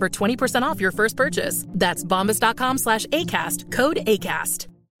ACAST for 20% off your first purchase. That's bombas.com/ACAST. Code ACAST.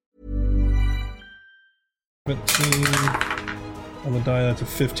 17 on the die, that's a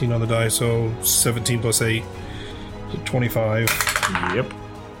 15 on the die, so 17 plus 8, so 25. Yep.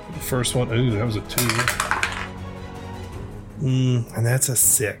 The first one, ooh, that was a 2. And that's a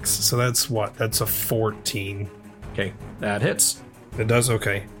 6, so that's what? That's a 14. Okay, that hits. It does?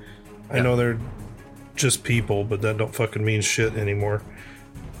 Okay. I know they're just people, but that don't fucking mean shit anymore.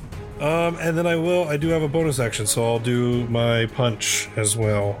 And then I do have a bonus action, so I'll do my punch as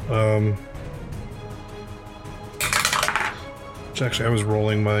well. Actually, I was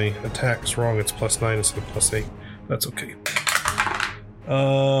rolling my attacks wrong. It's +9 instead of +8. That's okay.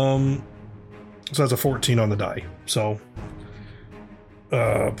 So that's a 14 on the die. So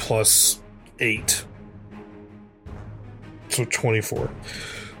 +8. So 24.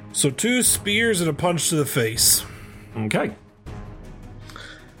 So 2 spears and a punch to the face. Okay.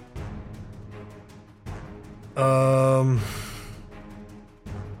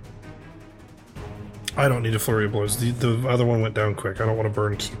 I don't need a flurry of blows. The other one went down quick. I don't want to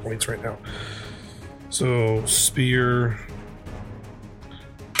burn key points right now. So, spear.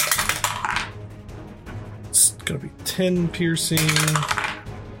 It's going to be 10 piercing.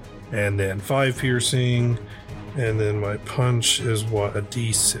 And then 5 piercing. And then my punch is what? A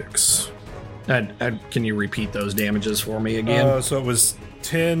d6. Can you repeat those damages for me again? So it was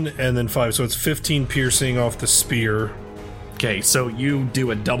 10 and then 5. So it's 15 piercing off the spear. Okay, so you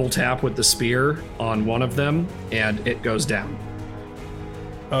do a double tap with the spear on one of them, and it goes down.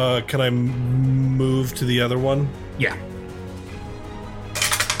 Can I move to the other one? Yeah.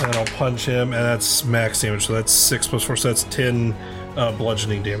 And I'll punch him, and that's max damage, so that's 6 plus 4, so that's 10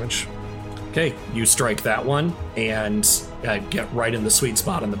 bludgeoning damage. Okay, you strike that one, and get right in the sweet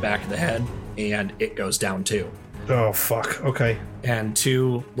spot on the back of the head, and it goes down too. Oh, fuck. Okay. And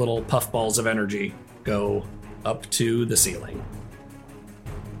 2 little puffballs of energy go up to the ceiling.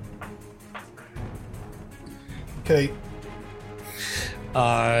 Okay.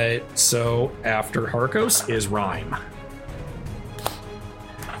 So after Harkos is Rhyme,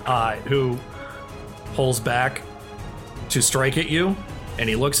 who pulls back to strike at you, and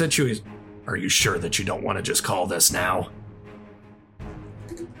he looks at you. He's, "Are you sure that you don't want to just call this now?"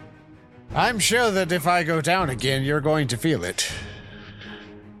 I'm sure that if I go down again, you're going to feel it.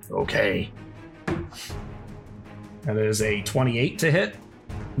 Okay. That is a 28 to hit.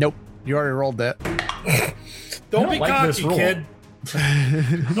 Nope. You already rolled that. Don't be cocky, kid.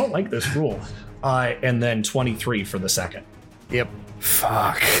 I don't like this rule. And then 23 for the second. Yep.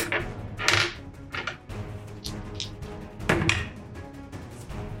 Fuck.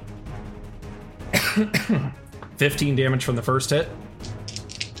 $15 damage from the first hit.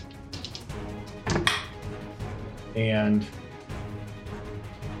 And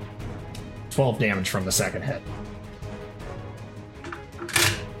 12 damage from the second hit.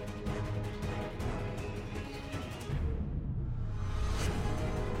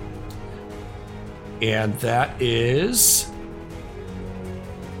 And that is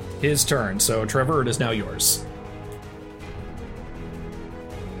his turn. So, Trevor, it is now yours.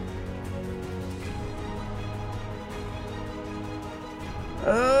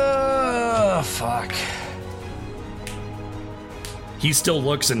 Fuck. He still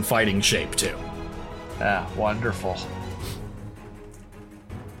looks in fighting shape, too. Ah, wonderful.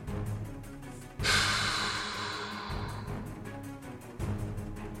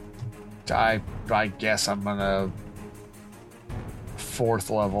 I guess I'm gonna 4th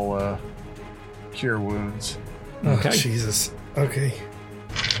level cure wounds. Okay. Oh, Jesus. Okay.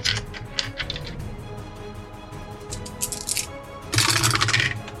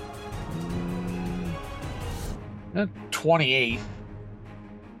 Mm, 28.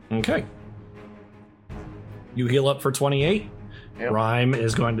 Okay. You heal up for 28. Yep. Rhyme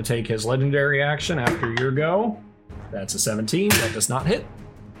is going to take his legendary action after your go. That's a 17. That does not hit.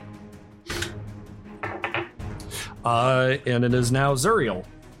 And it is now Zuriel,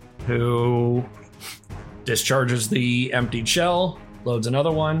 who discharges the emptied shell, loads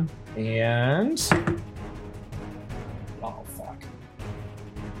another one, and... Oh, fuck.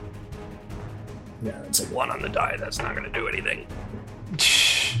 Yeah, it's a 1 on the die. That's not going to do anything.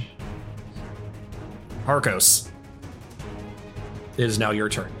 Harkos, it is now your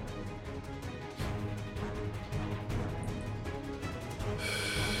turn.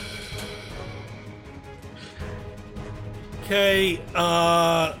 Okay,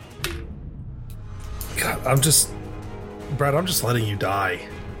 God, Brad, I'm just letting you die.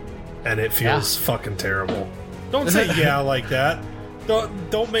 And it feels fucking terrible. Don't say yeah like that.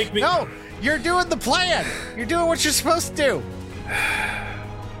 Don't make me... No, you're doing the plan. You're doing what you're supposed to do.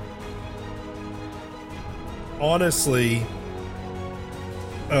 Honestly,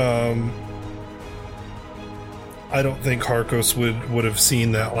 I don't think Harkos would have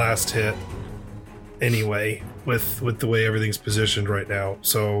seen that last hit anyway, with the way everything's positioned right now.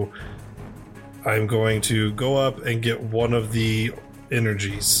 So I'm going to go up and get one of the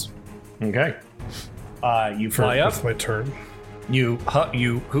energies. Okay. You fly up. That's my turn. You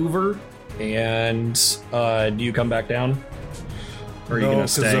hoover, and do you come back down? Or are you gonna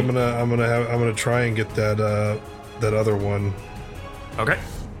stay? I'm gonna try and get that other one. Okay.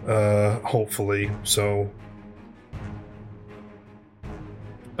 Hopefully. So.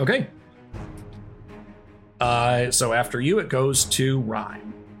 Okay. So after you, it goes to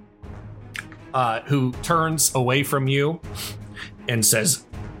Rhyme, who turns away from you and says,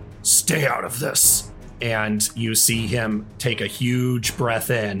 "Stay out of this." And you see him take a huge breath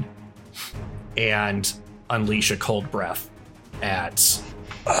in and unleash a cold breath at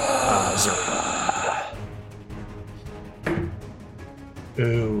Zuriel.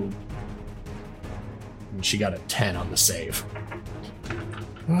 Ooh. And she got a 10 on the save.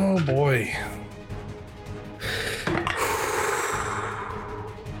 Oh boy.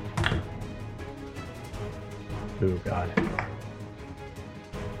 Oh god.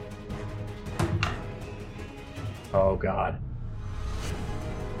 Oh god.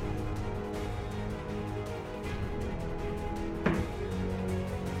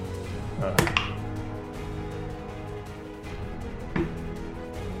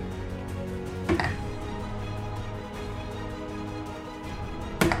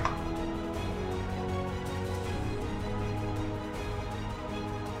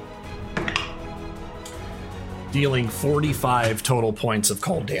 Dealing 45 total points of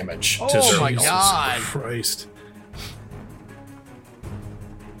cold damage to Zuriel. Oh my god. Christ.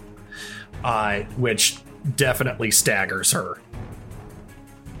 Which definitely staggers her.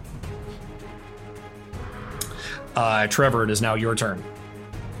 Trevor, it is now your turn.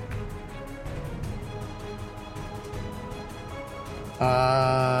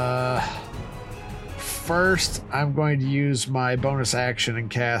 First, I'm going to use my bonus action and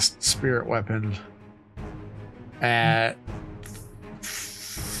cast Spirit Weapon at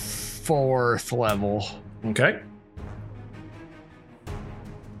 4th level. Okay.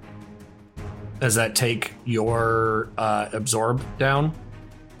 Does that take your absorb down?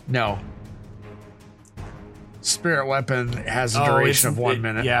 No. Spirit Weapon has a duration of 1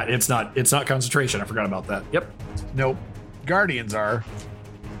 minute. Yeah, it's not concentration. I forgot about that. Yep. Nope. Guardians are.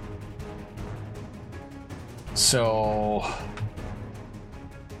 So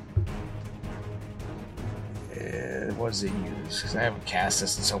what does it use? Because I haven't cast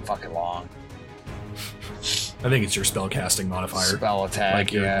this in so fucking long. I think it's your spell casting modifier. Spell attack,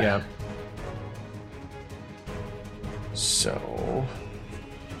 like yeah. So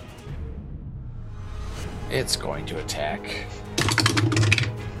it's going to attack.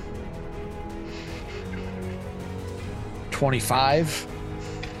 25.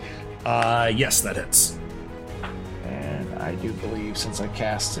 Yes, that hits. And I do believe since I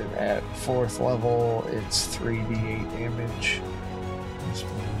cast it at 4th level, it's 3d8 damage.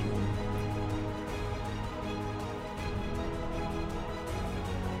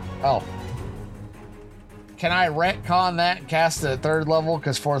 Oh. Can I retcon that and cast it at 3rd level?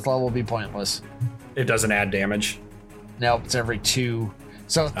 Because 4th level will be pointless. It doesn't add damage? Nope, it's every 2.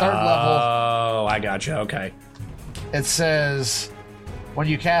 So 3rd level. Oh, I gotcha. Okay. It says When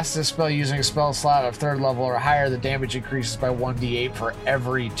you cast this spell using a spell slot of 3rd level or higher, the damage increases by 1d8 for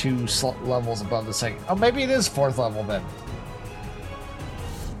every 2 levels above the second. Oh, maybe it is 4th level then.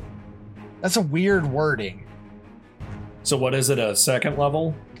 That's a weird wording. So what is it, a 2nd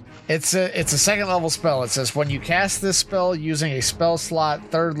level? It's a 2nd level spell. It says when you cast this spell using a spell slot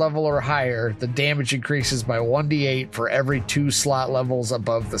 3rd level or higher, the damage increases by 1d8 for every 2 slot levels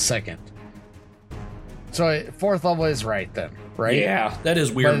above the 2nd. So 4th level is right then, right? Yeah, that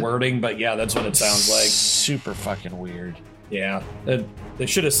is weird wording, but yeah, that's what it sounds like. Super fucking weird. Yeah, they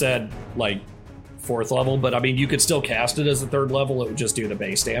should have said like 4th level, but I mean, you could still cast it as a 3rd level. It would just do the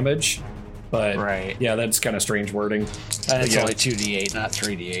base damage. But right. Yeah, that's kind of strange wording. And it's only 2d8, not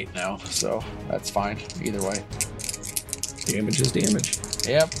 3d8 now, so that's fine either way. Damage is damage.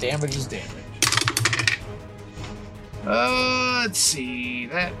 Yep, damage is damage. Let's see.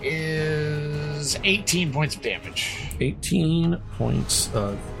 That is 18 points of damage. 18 points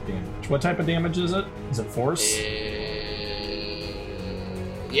of damage. What type of damage is it? Is it force?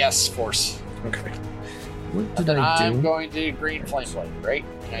 Yes, force. Okay. What did I do? I'm going to green flame blade, right?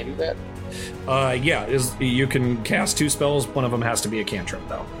 Can I do that? Yeah. You can cast 2 spells. One of them has to be a cantrip,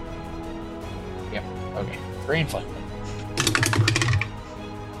 though. Yep. Okay. Green flame blade.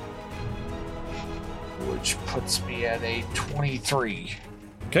 Which puts me at a 23.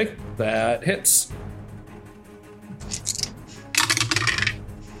 Okay, that hits.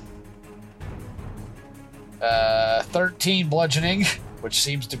 Uh, 13 bludgeoning, which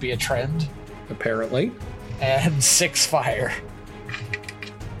seems to be a trend. Apparently. And 6 fire.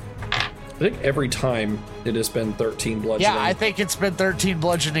 I think every time it has been 13 bludgeoning. Yeah, I think it's been 13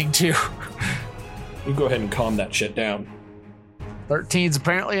 bludgeoning too. You go ahead and calm that shit down. 13's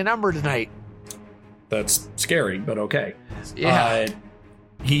apparently a number tonight. That's scary, but okay. Yeah.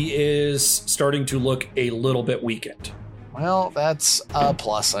 He is starting to look a little bit weakened. Well, that's a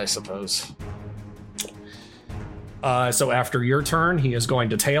plus, I suppose. So after your turn, he is going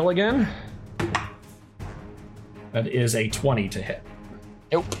to tail again. That is a 20 to hit.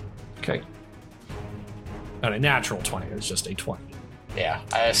 Nope. Okay. Not a natural 20, it's just a 20. Yeah,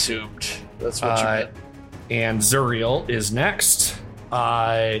 I assumed that's what you meant. And Zuriel is next.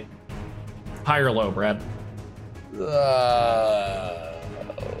 High or low, Brad?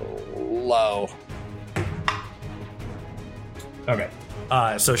 Low. Okay.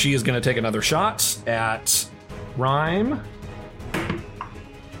 So she is going to take another shot at Rhyme,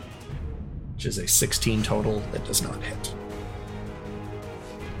 which is a 16 total. That does not hit.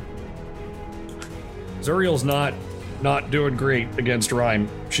 Zuriel's not doing great against Rhyme.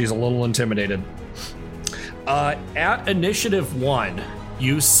 She's a little intimidated. At initiative 1,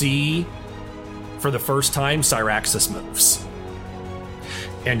 you see for the first time Syraxis moves.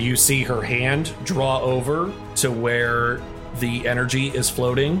 And you see her hand draw over to where the energy is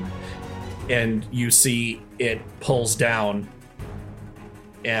floating, and you see it pulls down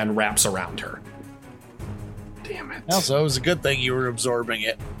and wraps around her. Damn it. Also, it was a good thing you were absorbing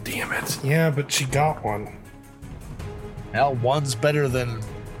it. Damn it. Yeah, but she got one. Well, 1's better than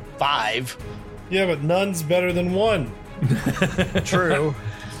 5. Yeah, but none's better than 1. True.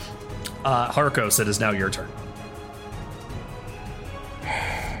 Harkos, it is now your turn.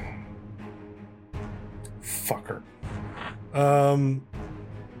 Fucker.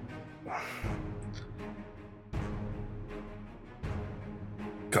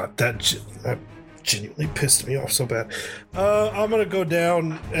 God, that genuinely pissed me off so bad. I'm gonna go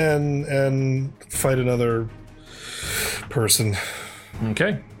down and fight another person.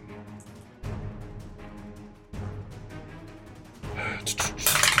 Okay.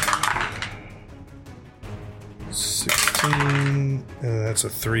 And that's a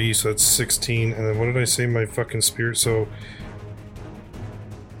 3, so that's 16. And then what did I say? My fucking spirit. So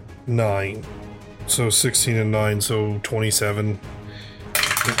 9. So 16 and 9, so 27.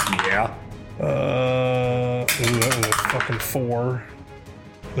 Yeah. That was a fucking 4.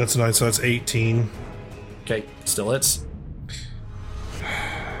 That's 9, so that's 18. Okay, still hits.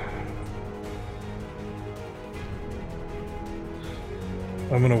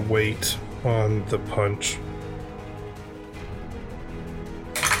 I'm gonna wait on the punch.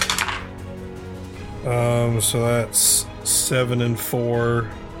 So that's 7 and 4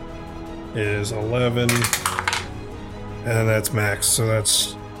 is 11, and that's max, so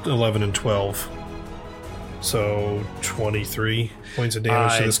that's 11 and 12. So 23 points of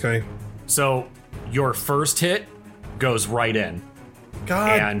damage to this guy. So your first hit goes right in.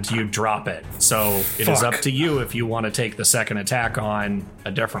 God. And you drop it. So it is up to you if you want to take the second attack on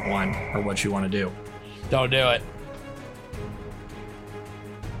a different one or what you want to do. Don't do it.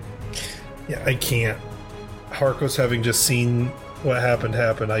 Yeah, I can't. Harkos, having just seen what happened.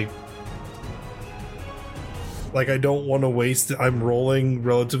 I don't want to waste. I'm rolling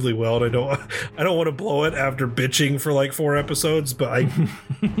relatively well, and I don't want to blow it after bitching for like 4 episodes. But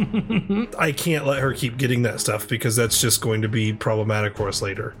I can't let her keep getting that stuff because that's just going to be problematic for us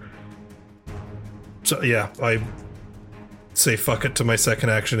later. So yeah, I say fuck it to my second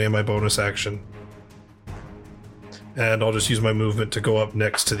action and my bonus action, and I'll just use my movement to go up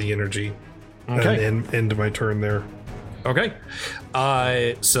next to the energy. Okay, and end my turn there. Okay,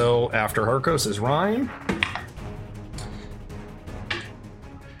 so after Harkos is Rhyme.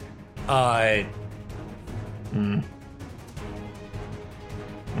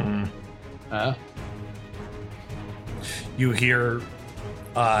 You hear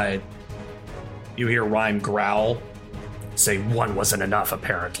Rhyme growl, say one wasn't enough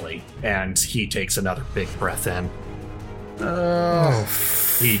apparently, and he takes another big breath in.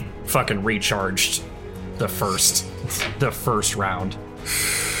 He fucking recharged the first round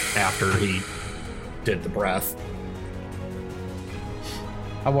after he did the breath.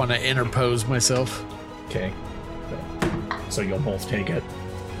 I want to interpose myself. Okay. So you'll both take it.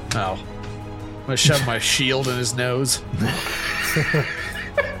 Oh. I'm going to shove my shield in his nose.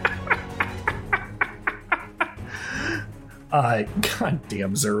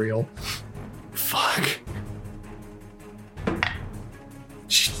 Goddamn Zuriel. Fuck.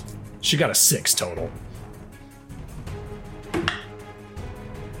 She got a 6 total.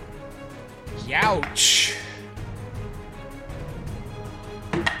 Youch.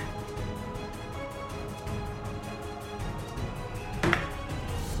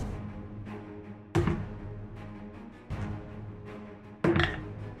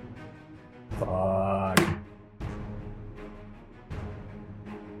 Fuck.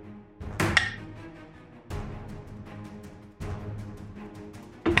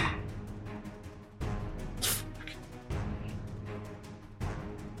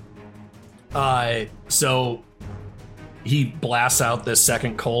 So he blasts out this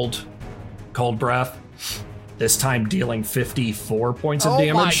second cold breath, this time dealing 54 points of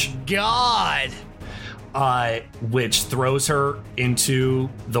damage. Oh my god! Which throws her into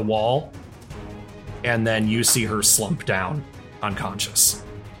the wall, and then you see her slump down, unconscious.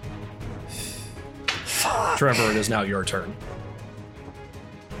 Fuck. Trevor, it is now your turn.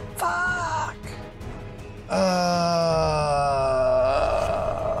 Fuck.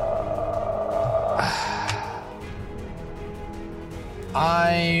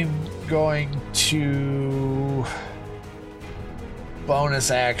 I'm going to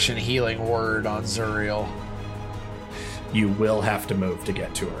bonus action healing word on Zuriel. You will have to move to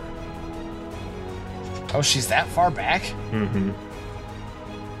get to her. Oh, she's that far back? Mm-hmm.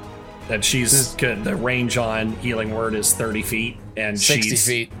 And the range on healing word is 30 feet, and 60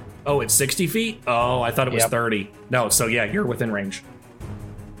 feet. Oh, it's 60 feet? Oh, I thought it was 30. No, so yeah, you're within range.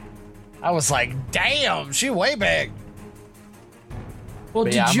 I was like, damn, she way back. Well,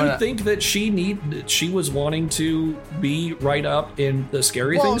 did you think that she was wanting to be right up in the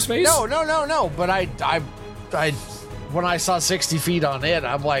scary thing space? No. But I when I saw 60 feet on it,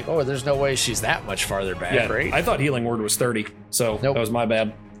 I'm like, oh, there's no way she's that much farther back, right? I thought healing word was 30, so That was my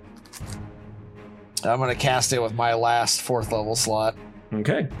bad. I'm going to cast it with my last 4th level slot.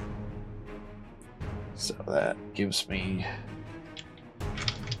 Okay. So that gives me...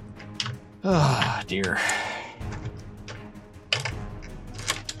 Ah, dear.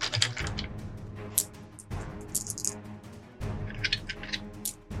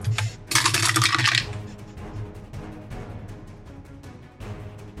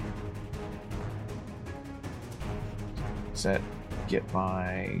 Does that get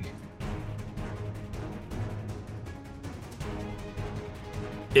my...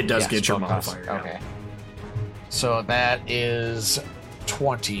 It does get your modifier. Okay. So that is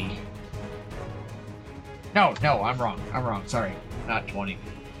 20. No, I'm wrong. Sorry. Not 20.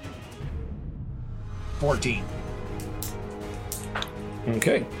 14.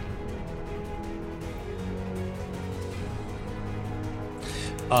 Okay.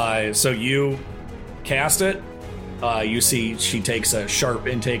 So you cast it. You see she takes a sharp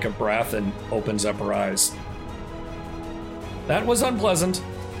intake of breath and opens up her eyes. That was unpleasant.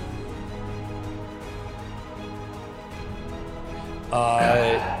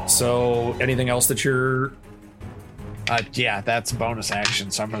 So anything else that you're... Yeah, that's bonus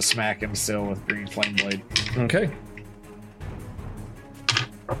action, so I'm going to smack him still with Green Flame Blade. Okay.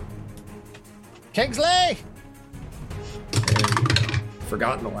 Kingsley!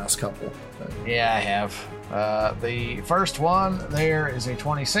 Forgotten the last couple. But... Yeah, I have. The first one there is a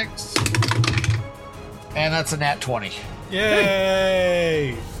 26. And that's a nat 20.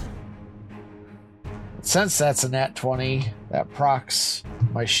 Yay! Let's since that's a nat 20, that procs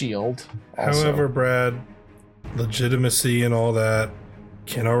my shield. Also. However, Brad, legitimacy and all that,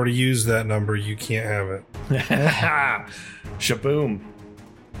 can already use that number. You can't have it. Shaboom.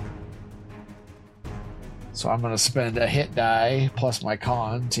 So I'm going to spend a hit die plus my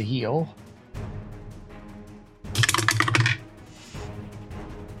con to heal.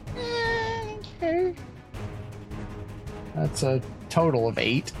 Okay. That's a total of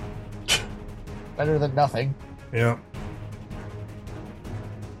 8. Better than nothing. Yeah.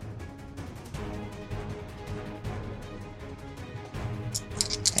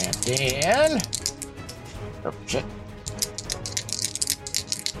 And then... Oh, shit.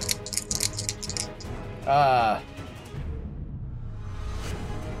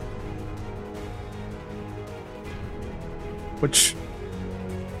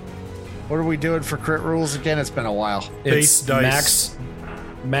 What are we doing for crit rules again? It's been a while. It's Base dice.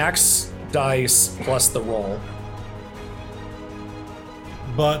 max dice plus the roll.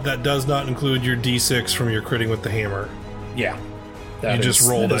 But that does not include your D6 from your critting with the hammer. Yeah. You just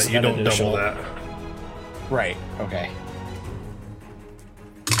roll that. You don't double that. Right. Okay.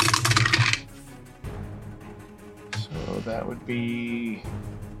 So that would be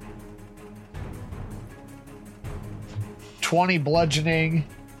 20 bludgeoning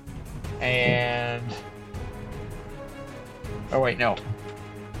and... Oh, wait, no.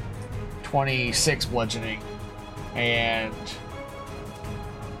 26 bludgeoning and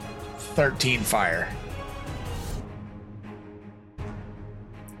 13 fire.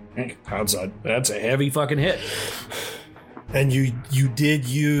 That's a heavy fucking hit. And you did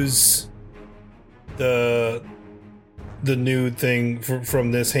use the new thing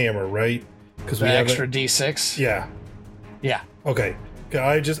from this hammer, right? Because we have extra D6. Yeah. Yeah. Okay.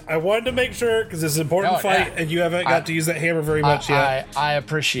 I wanted to make sure because it's an important fight, yeah. and you haven't got to use that hammer very much yet. I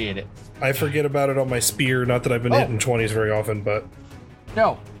appreciate it. I forget about it on my spear. Not that I've been hitting 20s very often, but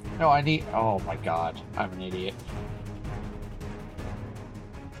no, I need. Oh my god, I'm an idiot.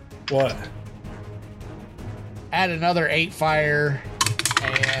 What? Add another 8 fire,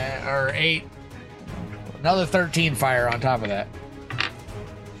 another 13 fire on top of that.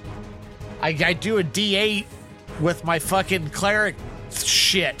 I do a D8 with my fucking cleric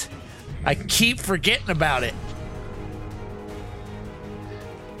shit. I keep forgetting about it.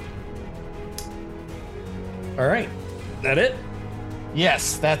 All right, that it?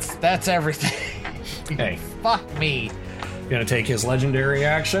 Yes, that's everything. Hey, fuck me. Gonna take his legendary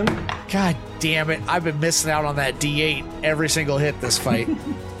action. God damn it! I've been missing out on that D8 every single hit this fight.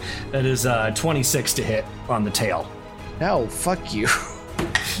 That is 26 to hit on the tail. No, fuck you.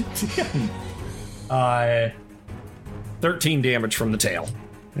 13 damage from the tail.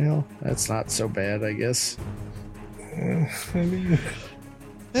 Well, that's not so bad, I guess. I mean,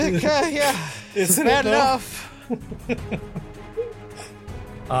 okay, yeah, it's bad enough.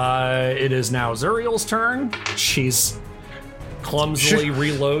 It is now Zuriel's turn. She's clumsily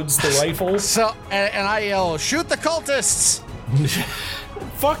reloads the rifle. So, and I yell, "Shoot the cultists!"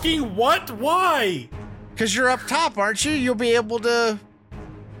 Fucking what? Why? Because you're up top, aren't you? You'll be able to.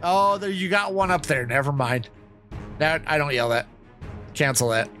 Oh, there, you got one up there. Never mind. That I don't yell that. Cancel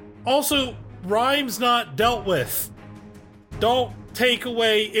that. Also, Rhyme's not dealt with. Don't take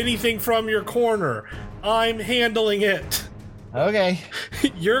away anything from your corner. I'm handling it. Okay.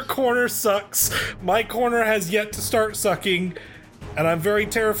 Your corner sucks. My corner has yet to start sucking, and I'm very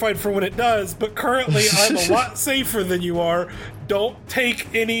terrified for when it does, but currently I'm a lot safer than you are. Don't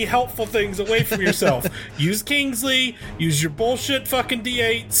take any helpful things away from yourself. Use Kingsley, use your bullshit fucking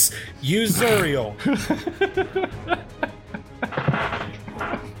D8s, use Zuriel.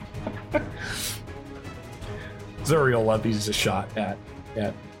 Zuriel levies a shot at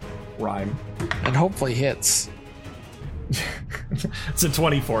Rhyme. And hopefully hits. It's a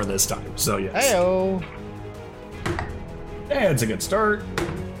 24 this time, so yes. Hey-o. Hey, it's a good start.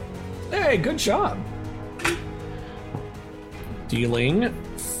 Hey, good job. Dealing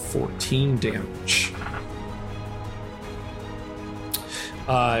 14 damage.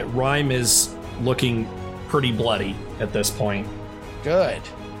 Rhyme is looking pretty bloody at this point. Good.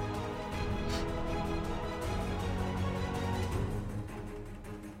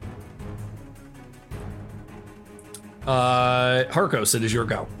 Harkos, it is your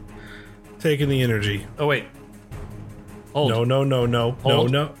go. Taking the energy. Oh, wait. Hold. No.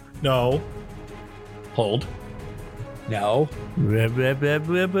 Hold. No. Hold. No.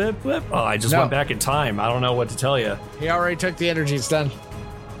 Oh, I just went back in time. I don't know what to tell you. He already took the energy. It's done.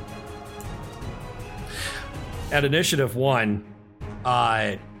 At initiative 1,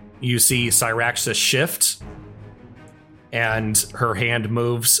 you see Syraxis shift, and her hand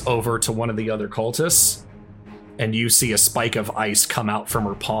moves over to one of the other cultists. and you see a spike of ice come out from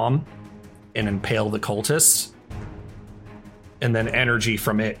her palm and impale the cultist. And then energy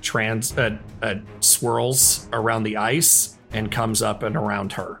from it swirls around the ice and comes up and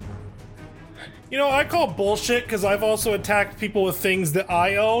around her. You know, I call bullshit because I've also attacked people with things that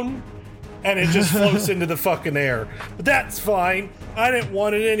I own, and it just floats into the fucking air. But that's fine. I didn't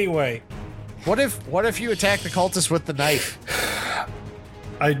want it anyway. What if you attack the cultist with the knife?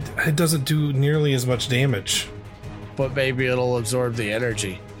 It doesn't do nearly as much damage. But maybe it'll absorb the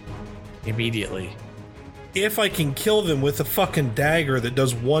energy immediately. If I can kill them with a fucking dagger that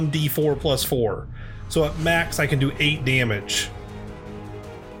does 1d4 plus 4. So at max I can do 8 damage.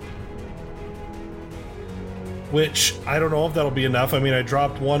 Which, I don't know if that'll be enough. I mean, I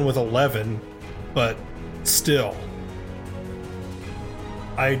dropped one with 11, but still.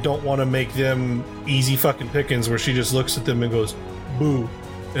 I don't want to make them easy fucking pickings where she just looks at them and goes, boo,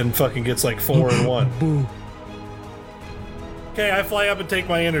 and fucking gets like 4 and 1. Boo. Okay, I fly up and take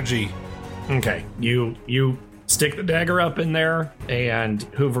my energy. Okay, you stick the dagger up in there and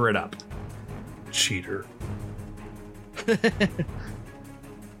hoover it up. Cheater.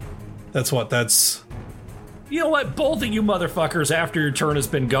 That's... You know what? Both of you motherfuckers, after your turn has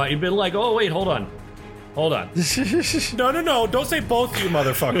been gone, you've been like, oh, wait, hold on. No, don't say both you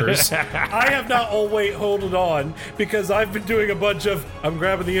motherfuckers. I have not, oh, wait, hold it on, because I've been doing a bunch of, I'm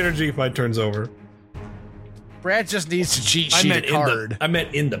grabbing the energy, my turn's over. Brad just needs to cheat sheet a card. I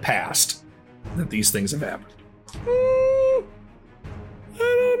meant in the past that these things have happened. I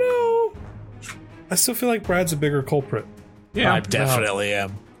don't know. I still feel like Brad's a bigger culprit. Yeah, I definitely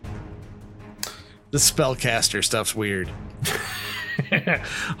am. The spellcaster stuff's weird.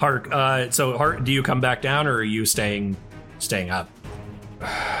 Hark, Hark, do you come back down or are you staying up?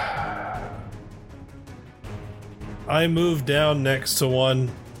 I moved down next to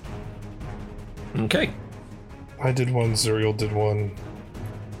one. Okay. I did one, Zuriel did one.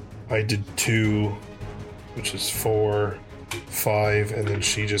 I did 2, which is 4, 5, and then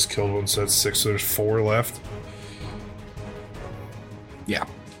she just killed one, so that's 6, so there's 4 left. Yeah.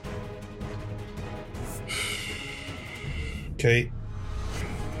 Okay.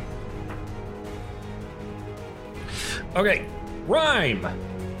 Okay, Rhyme.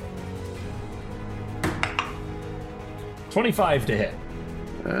 25 to hit.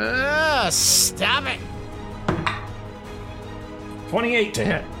 Stop it. 28 to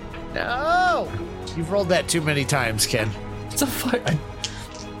hit. No. You've rolled that too many times, Ken. It's a fight.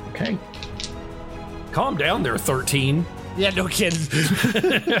 Okay. Calm down there, 13. Yeah, no kidding.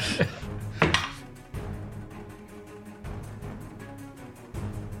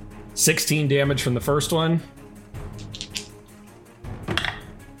 16 damage from the first one.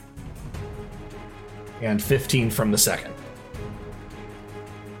 And 15 from the second.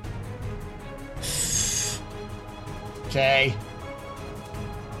 Okay.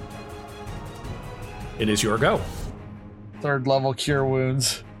 It is your go. 3rd level cure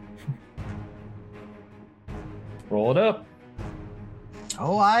wounds. Roll it up.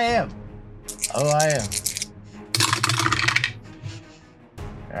 Oh, I am.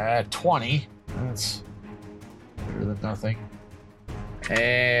 20. That's better than nothing.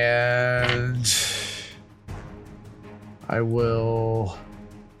 And I will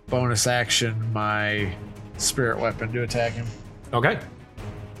bonus action my spirit weapon to attack him. Okay.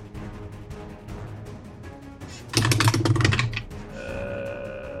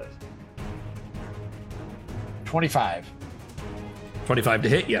 25. 25 to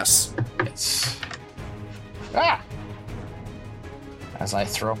hit, yes. Yes. Ah! As I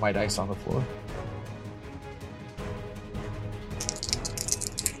throw my dice on the floor.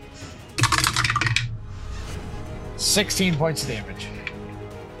 $16 points of damage.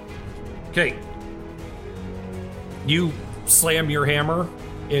 Okay. You slam your hammer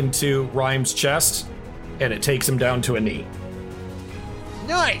into Rhyme's chest, and it takes him down to a knee.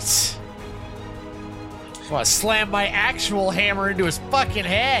 Nice! I want to slam my actual hammer into his fucking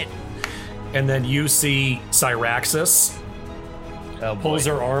head. And then you see Syraxis pulls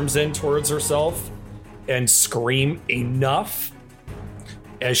her arms in towards herself and scream enough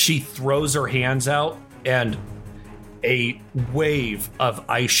as she throws her hands out, and a wave of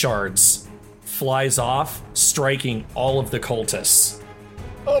ice shards flies off, striking all of the cultists.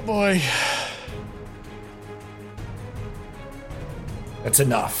 Oh boy. That's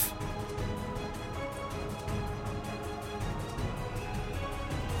enough.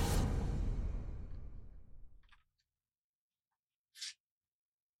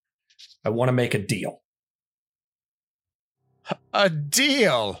 I want to make a deal. A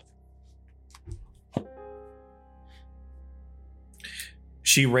deal?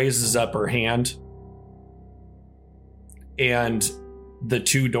 She raises up her hand and the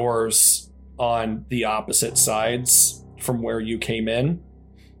two doors on the opposite sides from where you came in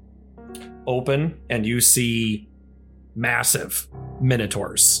open, and you see massive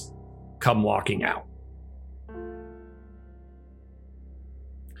minotaurs come walking out.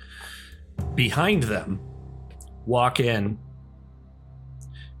 Behind them walk in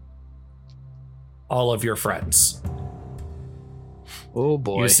all of your friends. Oh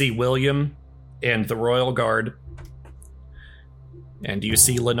boy. You see William and the Royal Guard, and you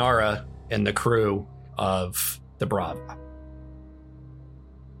see Lenara and the crew of the Brava.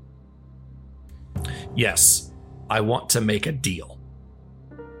 Yes, I want to make a deal.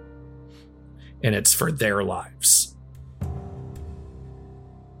 And it's for their lives.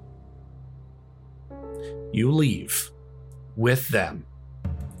 You leave with them.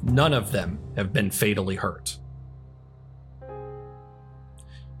 None of them have been fatally hurt.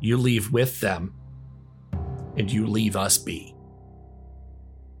 You leave with them, and you leave us be.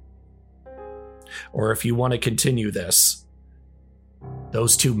 Or if you want to continue this,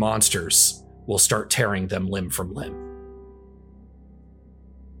 those two monsters will start tearing them limb from limb.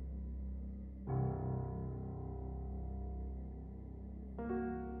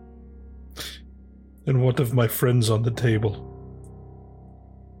 And what of my friends on the table?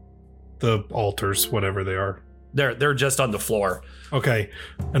 The altars, whatever they are. They're just on the floor. Okay.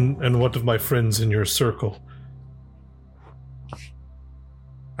 And what of my friends in your circle?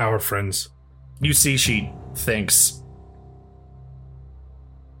 Our friends. You see she thinks,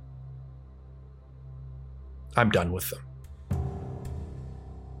 I'm done with them.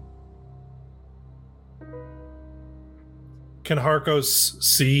 Can Harkos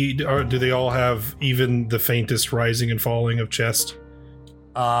see, or do they all have even the faintest rising and falling of chest?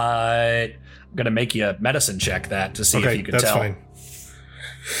 I'm going to make you a medicine check that to see if you can tell. Okay,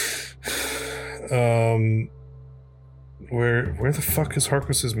 that's fine. Where the fuck is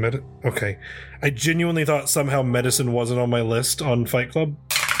Harkos's Okay. I genuinely thought somehow medicine wasn't on my list on Fight Club.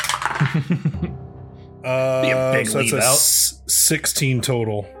 Be a big so leave that's out. 16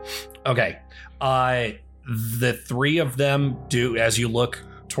 total. Okay. The three of them do, as you look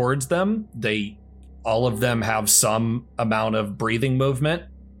towards them, all of them have some amount of breathing movement.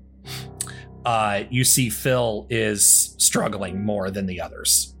 You see Phil is struggling more than the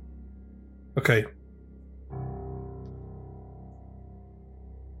others. Okay.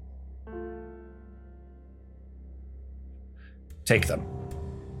 Take them.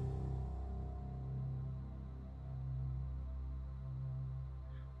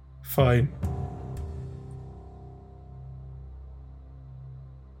 Fine.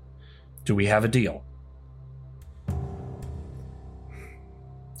 Do we have a deal?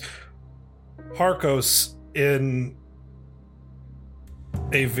 Harkos, in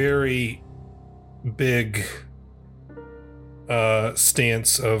a very big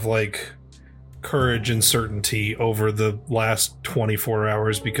stance of like courage and certainty over the last 24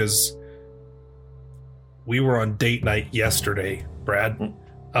 hours, because we were on date night yesterday, Brad.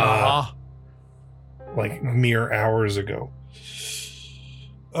 Like mere hours ago.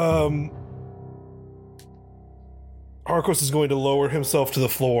 Harkos is going to lower himself to the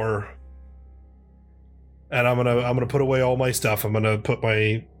floor, and I'm gonna put away all my stuff. I'm gonna put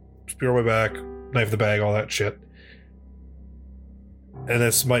my spear on my back, knife in the bag, all that shit. And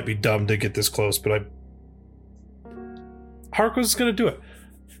this might be dumb to get this close, but Harkos is gonna do it.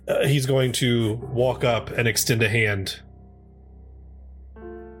 He's going to walk up and extend a hand.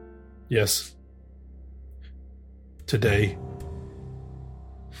 Yes. Today.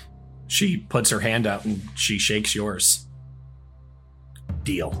 She puts her hand out and she shakes yours.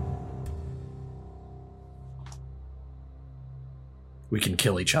 Deal. We can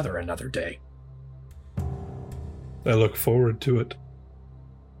kill each other another day. I look forward to it.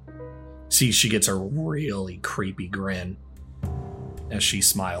 See, she gets a really creepy grin as she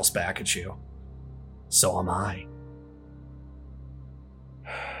smiles back at you. So am I.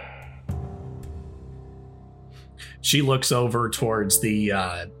 She looks over towards the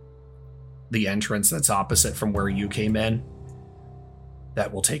entrance that's opposite from where you came in.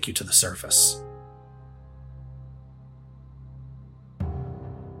 That will take you to the surface.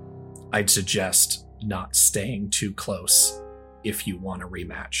 I'd suggest not staying too close if you want a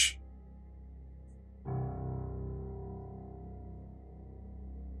rematch.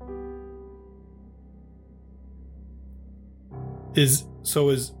 This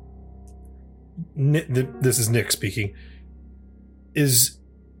is Nick speaking. Is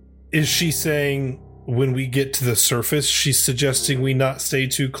she saying when we get to the surface, she's suggesting we not stay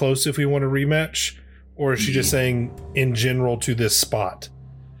too close if we want a rematch? Or is she just saying in general to this spot?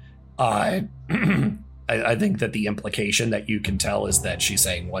 As I think that the implication that you can tell is that she's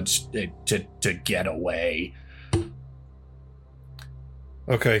saying once to get away.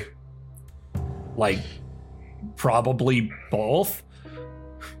 Okay. Like, probably both.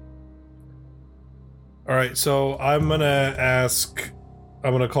 All right, so I'm going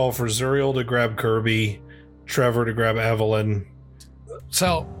to call for Zuriel to grab Kirby, Trevor to grab Evelyn.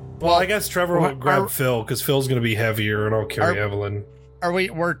 So, well, I guess Trevor will grab Phil, because Phil's going to be heavier, and I'll carry Evelyn.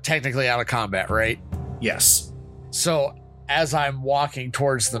 We're technically out of combat, right? Yes. So, as I'm walking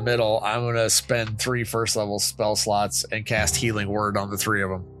towards the middle, I'm going to spend 3 first level spell slots and cast Healing Word on the 3 of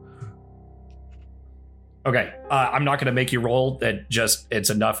them. Okay, I'm not going to make you roll. It's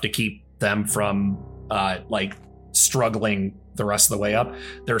enough to keep them from like struggling the rest of the way up.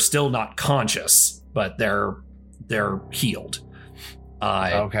 They're still not conscious, but they're healed.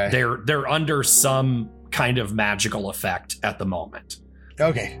 Okay. They're under some kind of magical effect at the moment.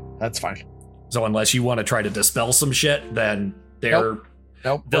 Okay, that's fine. So unless you want to try to dispel some shit, then Nope,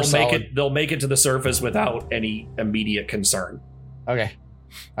 they'll make it to the surface without any immediate concern. Okay.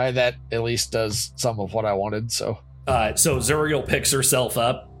 That at least does some of what I wanted, so. So Zuriel picks herself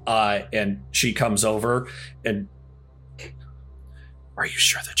up, and she comes over and... Are you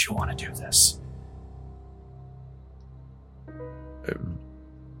sure that you want to do this?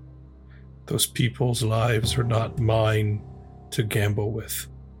 Those people's lives are not mine to gamble with.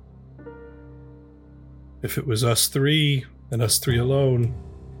 If it was us 3, and us 3 alone,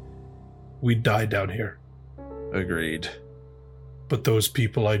 we'd die down here. Agreed. But those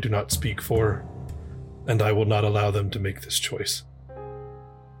people I do not speak for, and I will not allow them to make this choice.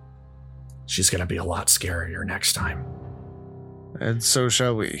 She's going to be a lot scarier next time. And so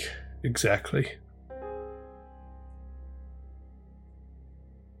shall we. Exactly.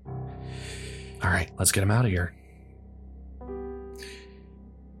 All right, let's get him out of here.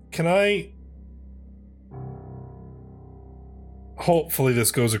 Can I... Hopefully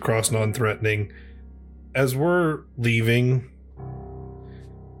this goes across non-threatening. As we're leaving,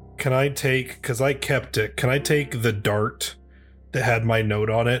 can I take... Because I kept it. Can I take the dart that had my note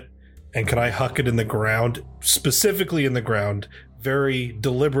on it, and can I huck it in the ground, specifically in the ground, very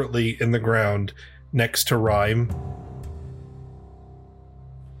deliberately in the ground, next to Rhyme?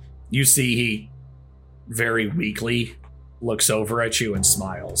 You see he very weakly looks over at you and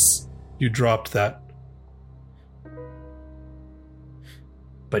smiles. You dropped that.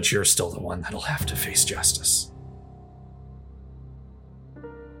 But you're still the one that'll have to face justice.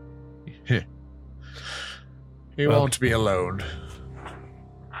 He won't be alone.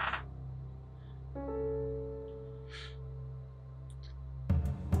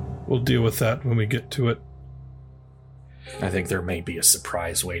 We'll deal with that when we get to it. I think there may be a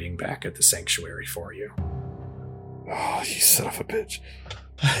surprise waiting back at the sanctuary for you. Oh, you son of a bitch.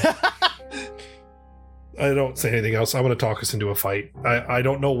 I don't say anything else. I'm going to talk us into a fight. I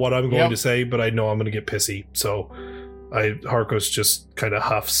don't know what I'm going to say, but I know I'm going to get pissy. So Harkos just kind of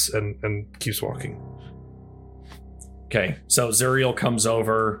huffs and keeps walking. Okay, so Zuriel comes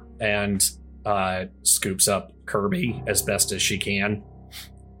over and scoops up Kirby as best as she can.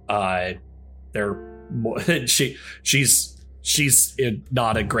 She's in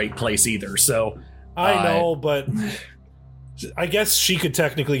not a great place either. So I know, but I guess she could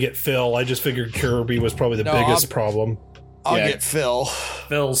technically get Phil. I just figured Kirby was probably the biggest problem. I'll get Phil.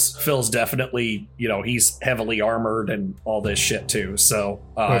 Phil's definitely, he's heavily armored and all this shit too. So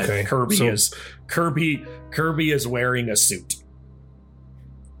okay. Kirby is wearing a suit.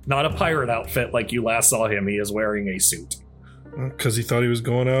 Not a pirate outfit like you last saw him. He is wearing a suit. Because he thought he was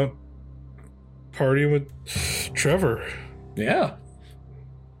going out partying with Trevor. Yeah.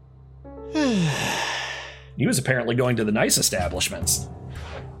 He was apparently going to the nice establishments.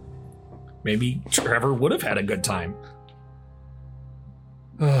 Maybe Trevor would have had a good time.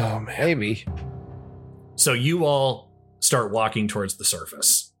 Oh, man. Maybe. So you all start walking towards the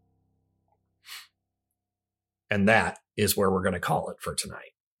surface. And that is where we're going to call it for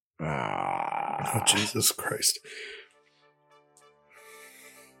tonight. Oh, Jesus Christ.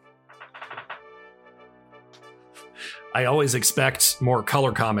 I always expect more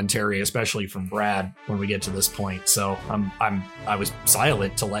color commentary, especially from Brad, when we get to this point. So I was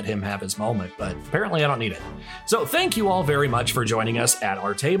silent to let him have his moment, but apparently I don't need it. So thank you all very much for joining us at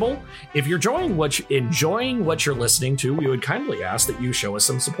our table. If you're enjoying what you're listening to, we would kindly ask that you show us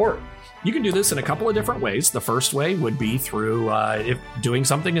some support. You can do this in a couple of different ways. The first way would be through if doing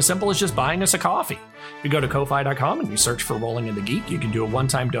something as simple as just buying us a coffee. If you go to ko-fi.com and you search for Rolling in the Geek, you can do a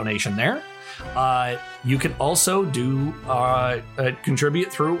one-time donation there. You can also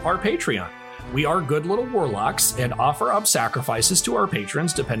contribute through our Patreon. We are good little warlocks and offer up sacrifices to our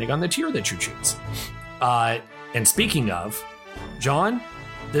patrons depending on the tier that you choose. And speaking of, John,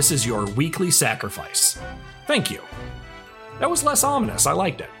 this is your weekly sacrifice. Thank you. That was less ominous. I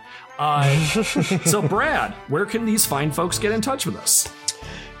liked it. So, Brad, where can these fine folks get in touch with us?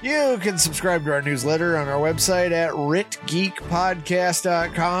 You can subscribe to our newsletter on our website at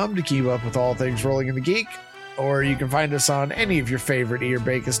ritgeekpodcast.com to keep up with all things Rolling in the Geek. Or you can find us on any of your favorite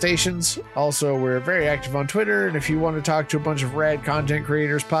ear-bacon stations. Also, we're very active on Twitter, and if you want to talk to a bunch of rad content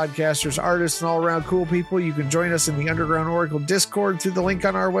creators, podcasters, artists, and all-around cool people, you can join us in the Underground Oracle Discord through the link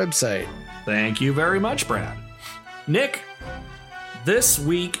on our website. Thank you very much, Brad. Nick, this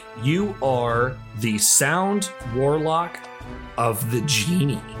week you are the Sound Warlock of the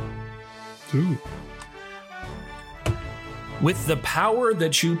Genie. Ooh. With the power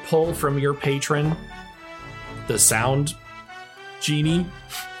that you pull from your patron, the Sound Genie,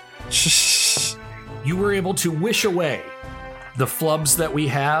 you were able to wish away the flubs that we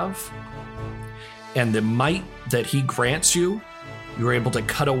have, and the might that he grants you, you were able to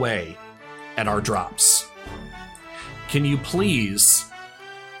cut away at our drops. Can you please...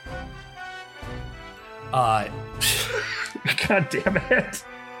 God damn it.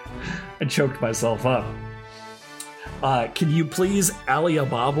 I choked myself up. Can you please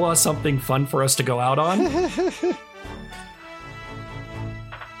Alibaba something fun for us to go out on?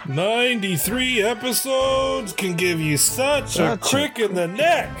 93 episodes can give you such a crick in the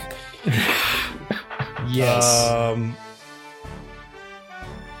neck. Yes.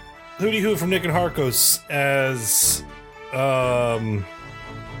 Hootie Hoo from Nick and Harkos as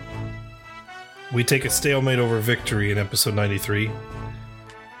we take a stalemate over victory in episode 93.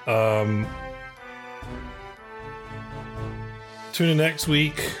 Tune in next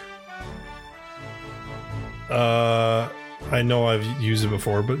week. I know I've used it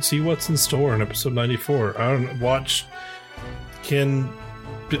before, but see what's in store in episode 94. I don't watch Ken.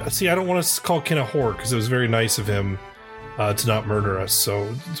 See, I don't want to call Ken a whore because it was very nice of him to not murder us. So,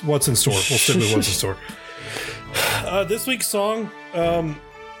 what's in store? We'll stick with what's in store. This week's song, I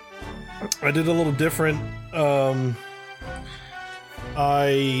did a little different.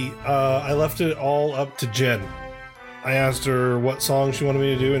 I left it all up to Jen. I asked her what song she wanted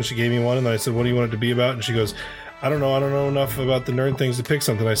me to do, and she gave me one, and then I said, what do you want it to be about? And she goes, I don't know enough about the nerd things to pick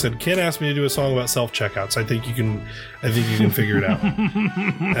something. I said, Ken asked me to do a song about self-checkouts. I think you can figure it out.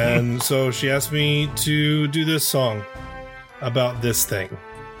 And so she asked me to do this song about this thing.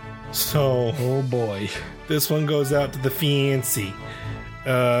 So, oh boy, this one goes out to the fancy.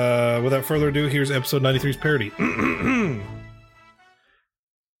 Without further ado, here's episode 93's parody.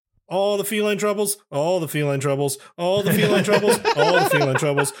 All the feline troubles, all the feline troubles, all the feline troubles, all the feline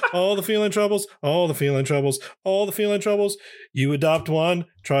troubles, all the feline troubles, all the feline troubles, all the feline troubles. You adopt one,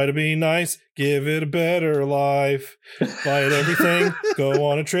 try to be nice, give it a better life. Buy it everything,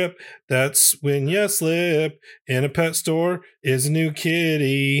 go on a trip. That's when you slip. In a pet store is a new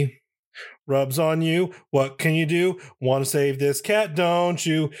kitty. Rubs on you, what can you do? Want to save this cat, don't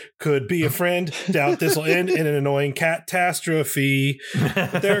you? Could be a friend, doubt this will end in an annoying catastrophe.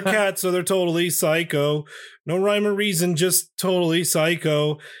 But they're cats, so they're totally psycho. No rhyme or reason, just totally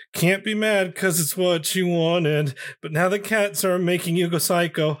psycho. Can't be mad because it's what you wanted. But now the cats are making you go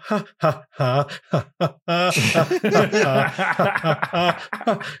psycho. Ha ha ha ha ha ha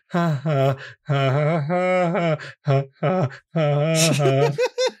ha ha ha ha.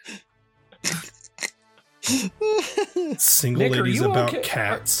 Single Nick, ladies about okay?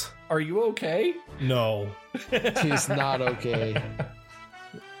 cats. Are you okay? No. He's not okay.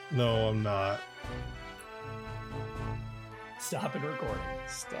 No, I'm not. Stop and record.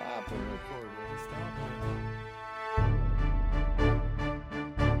 Stop and record.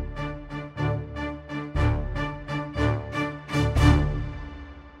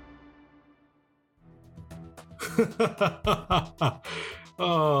 Stop.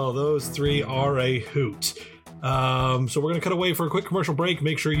 Oh, those three are a hoot. So we're going to cut away for a quick commercial break.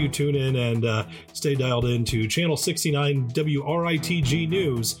 Make sure you tune in and stay dialed into Channel 69 WRITG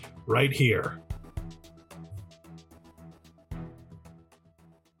News right here.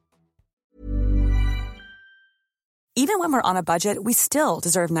 Even when we're on a budget, we still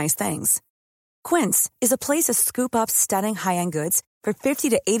deserve nice things. Quince is a place to scoop up stunning high-end goods for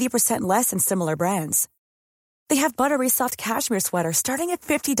 50 to 80% less than similar brands. They have buttery soft cashmere sweaters starting at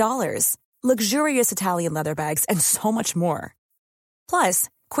 $50, luxurious Italian leather bags, and so much more. Plus,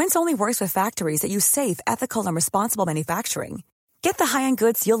 Quince only works with factories that use safe, ethical, and responsible manufacturing. Get the high-end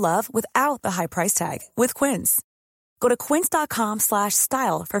goods you'll love without the high price tag with Quince. Go to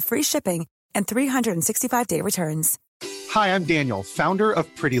quince.com/style for free shipping and 365-day returns. Hi, I'm Daniel, founder of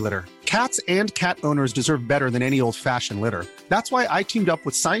Pretty Litter. Cats and cat owners deserve better than any old-fashioned litter. That's why I teamed up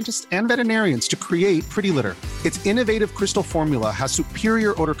with scientists and veterinarians to create Pretty Litter. Its innovative crystal formula has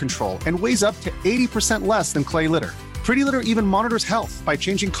superior odor control and weighs up to 80% less than clay litter. Pretty Litter even monitors health by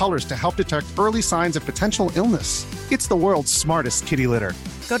changing colors to help detect early signs of potential illness. It's the world's smartest kitty litter.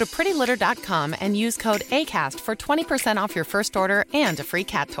 Go to prettylitter.com and use code ACAST for 20% off your first order and a free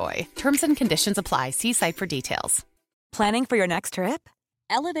cat toy. Terms and conditions apply. See site for details. Planning for your next trip?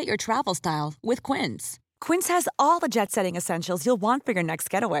 Elevate your travel style with Quince. Quince has all the jet-setting essentials you'll want for your next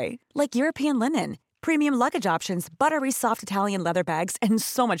getaway, like European linen, premium luggage options, buttery soft Italian leather bags, and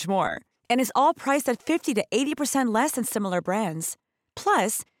so much more. And is all priced at 50 to 80% less than similar brands.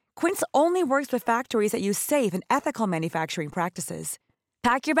 Plus, Quince only works with factories that use safe and ethical manufacturing practices.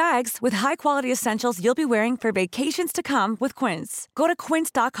 Pack your bags with high-quality essentials you'll be wearing for vacations to come with Quince. Go to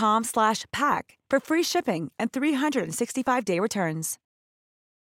quince.com/pack for free shipping and 365-day returns.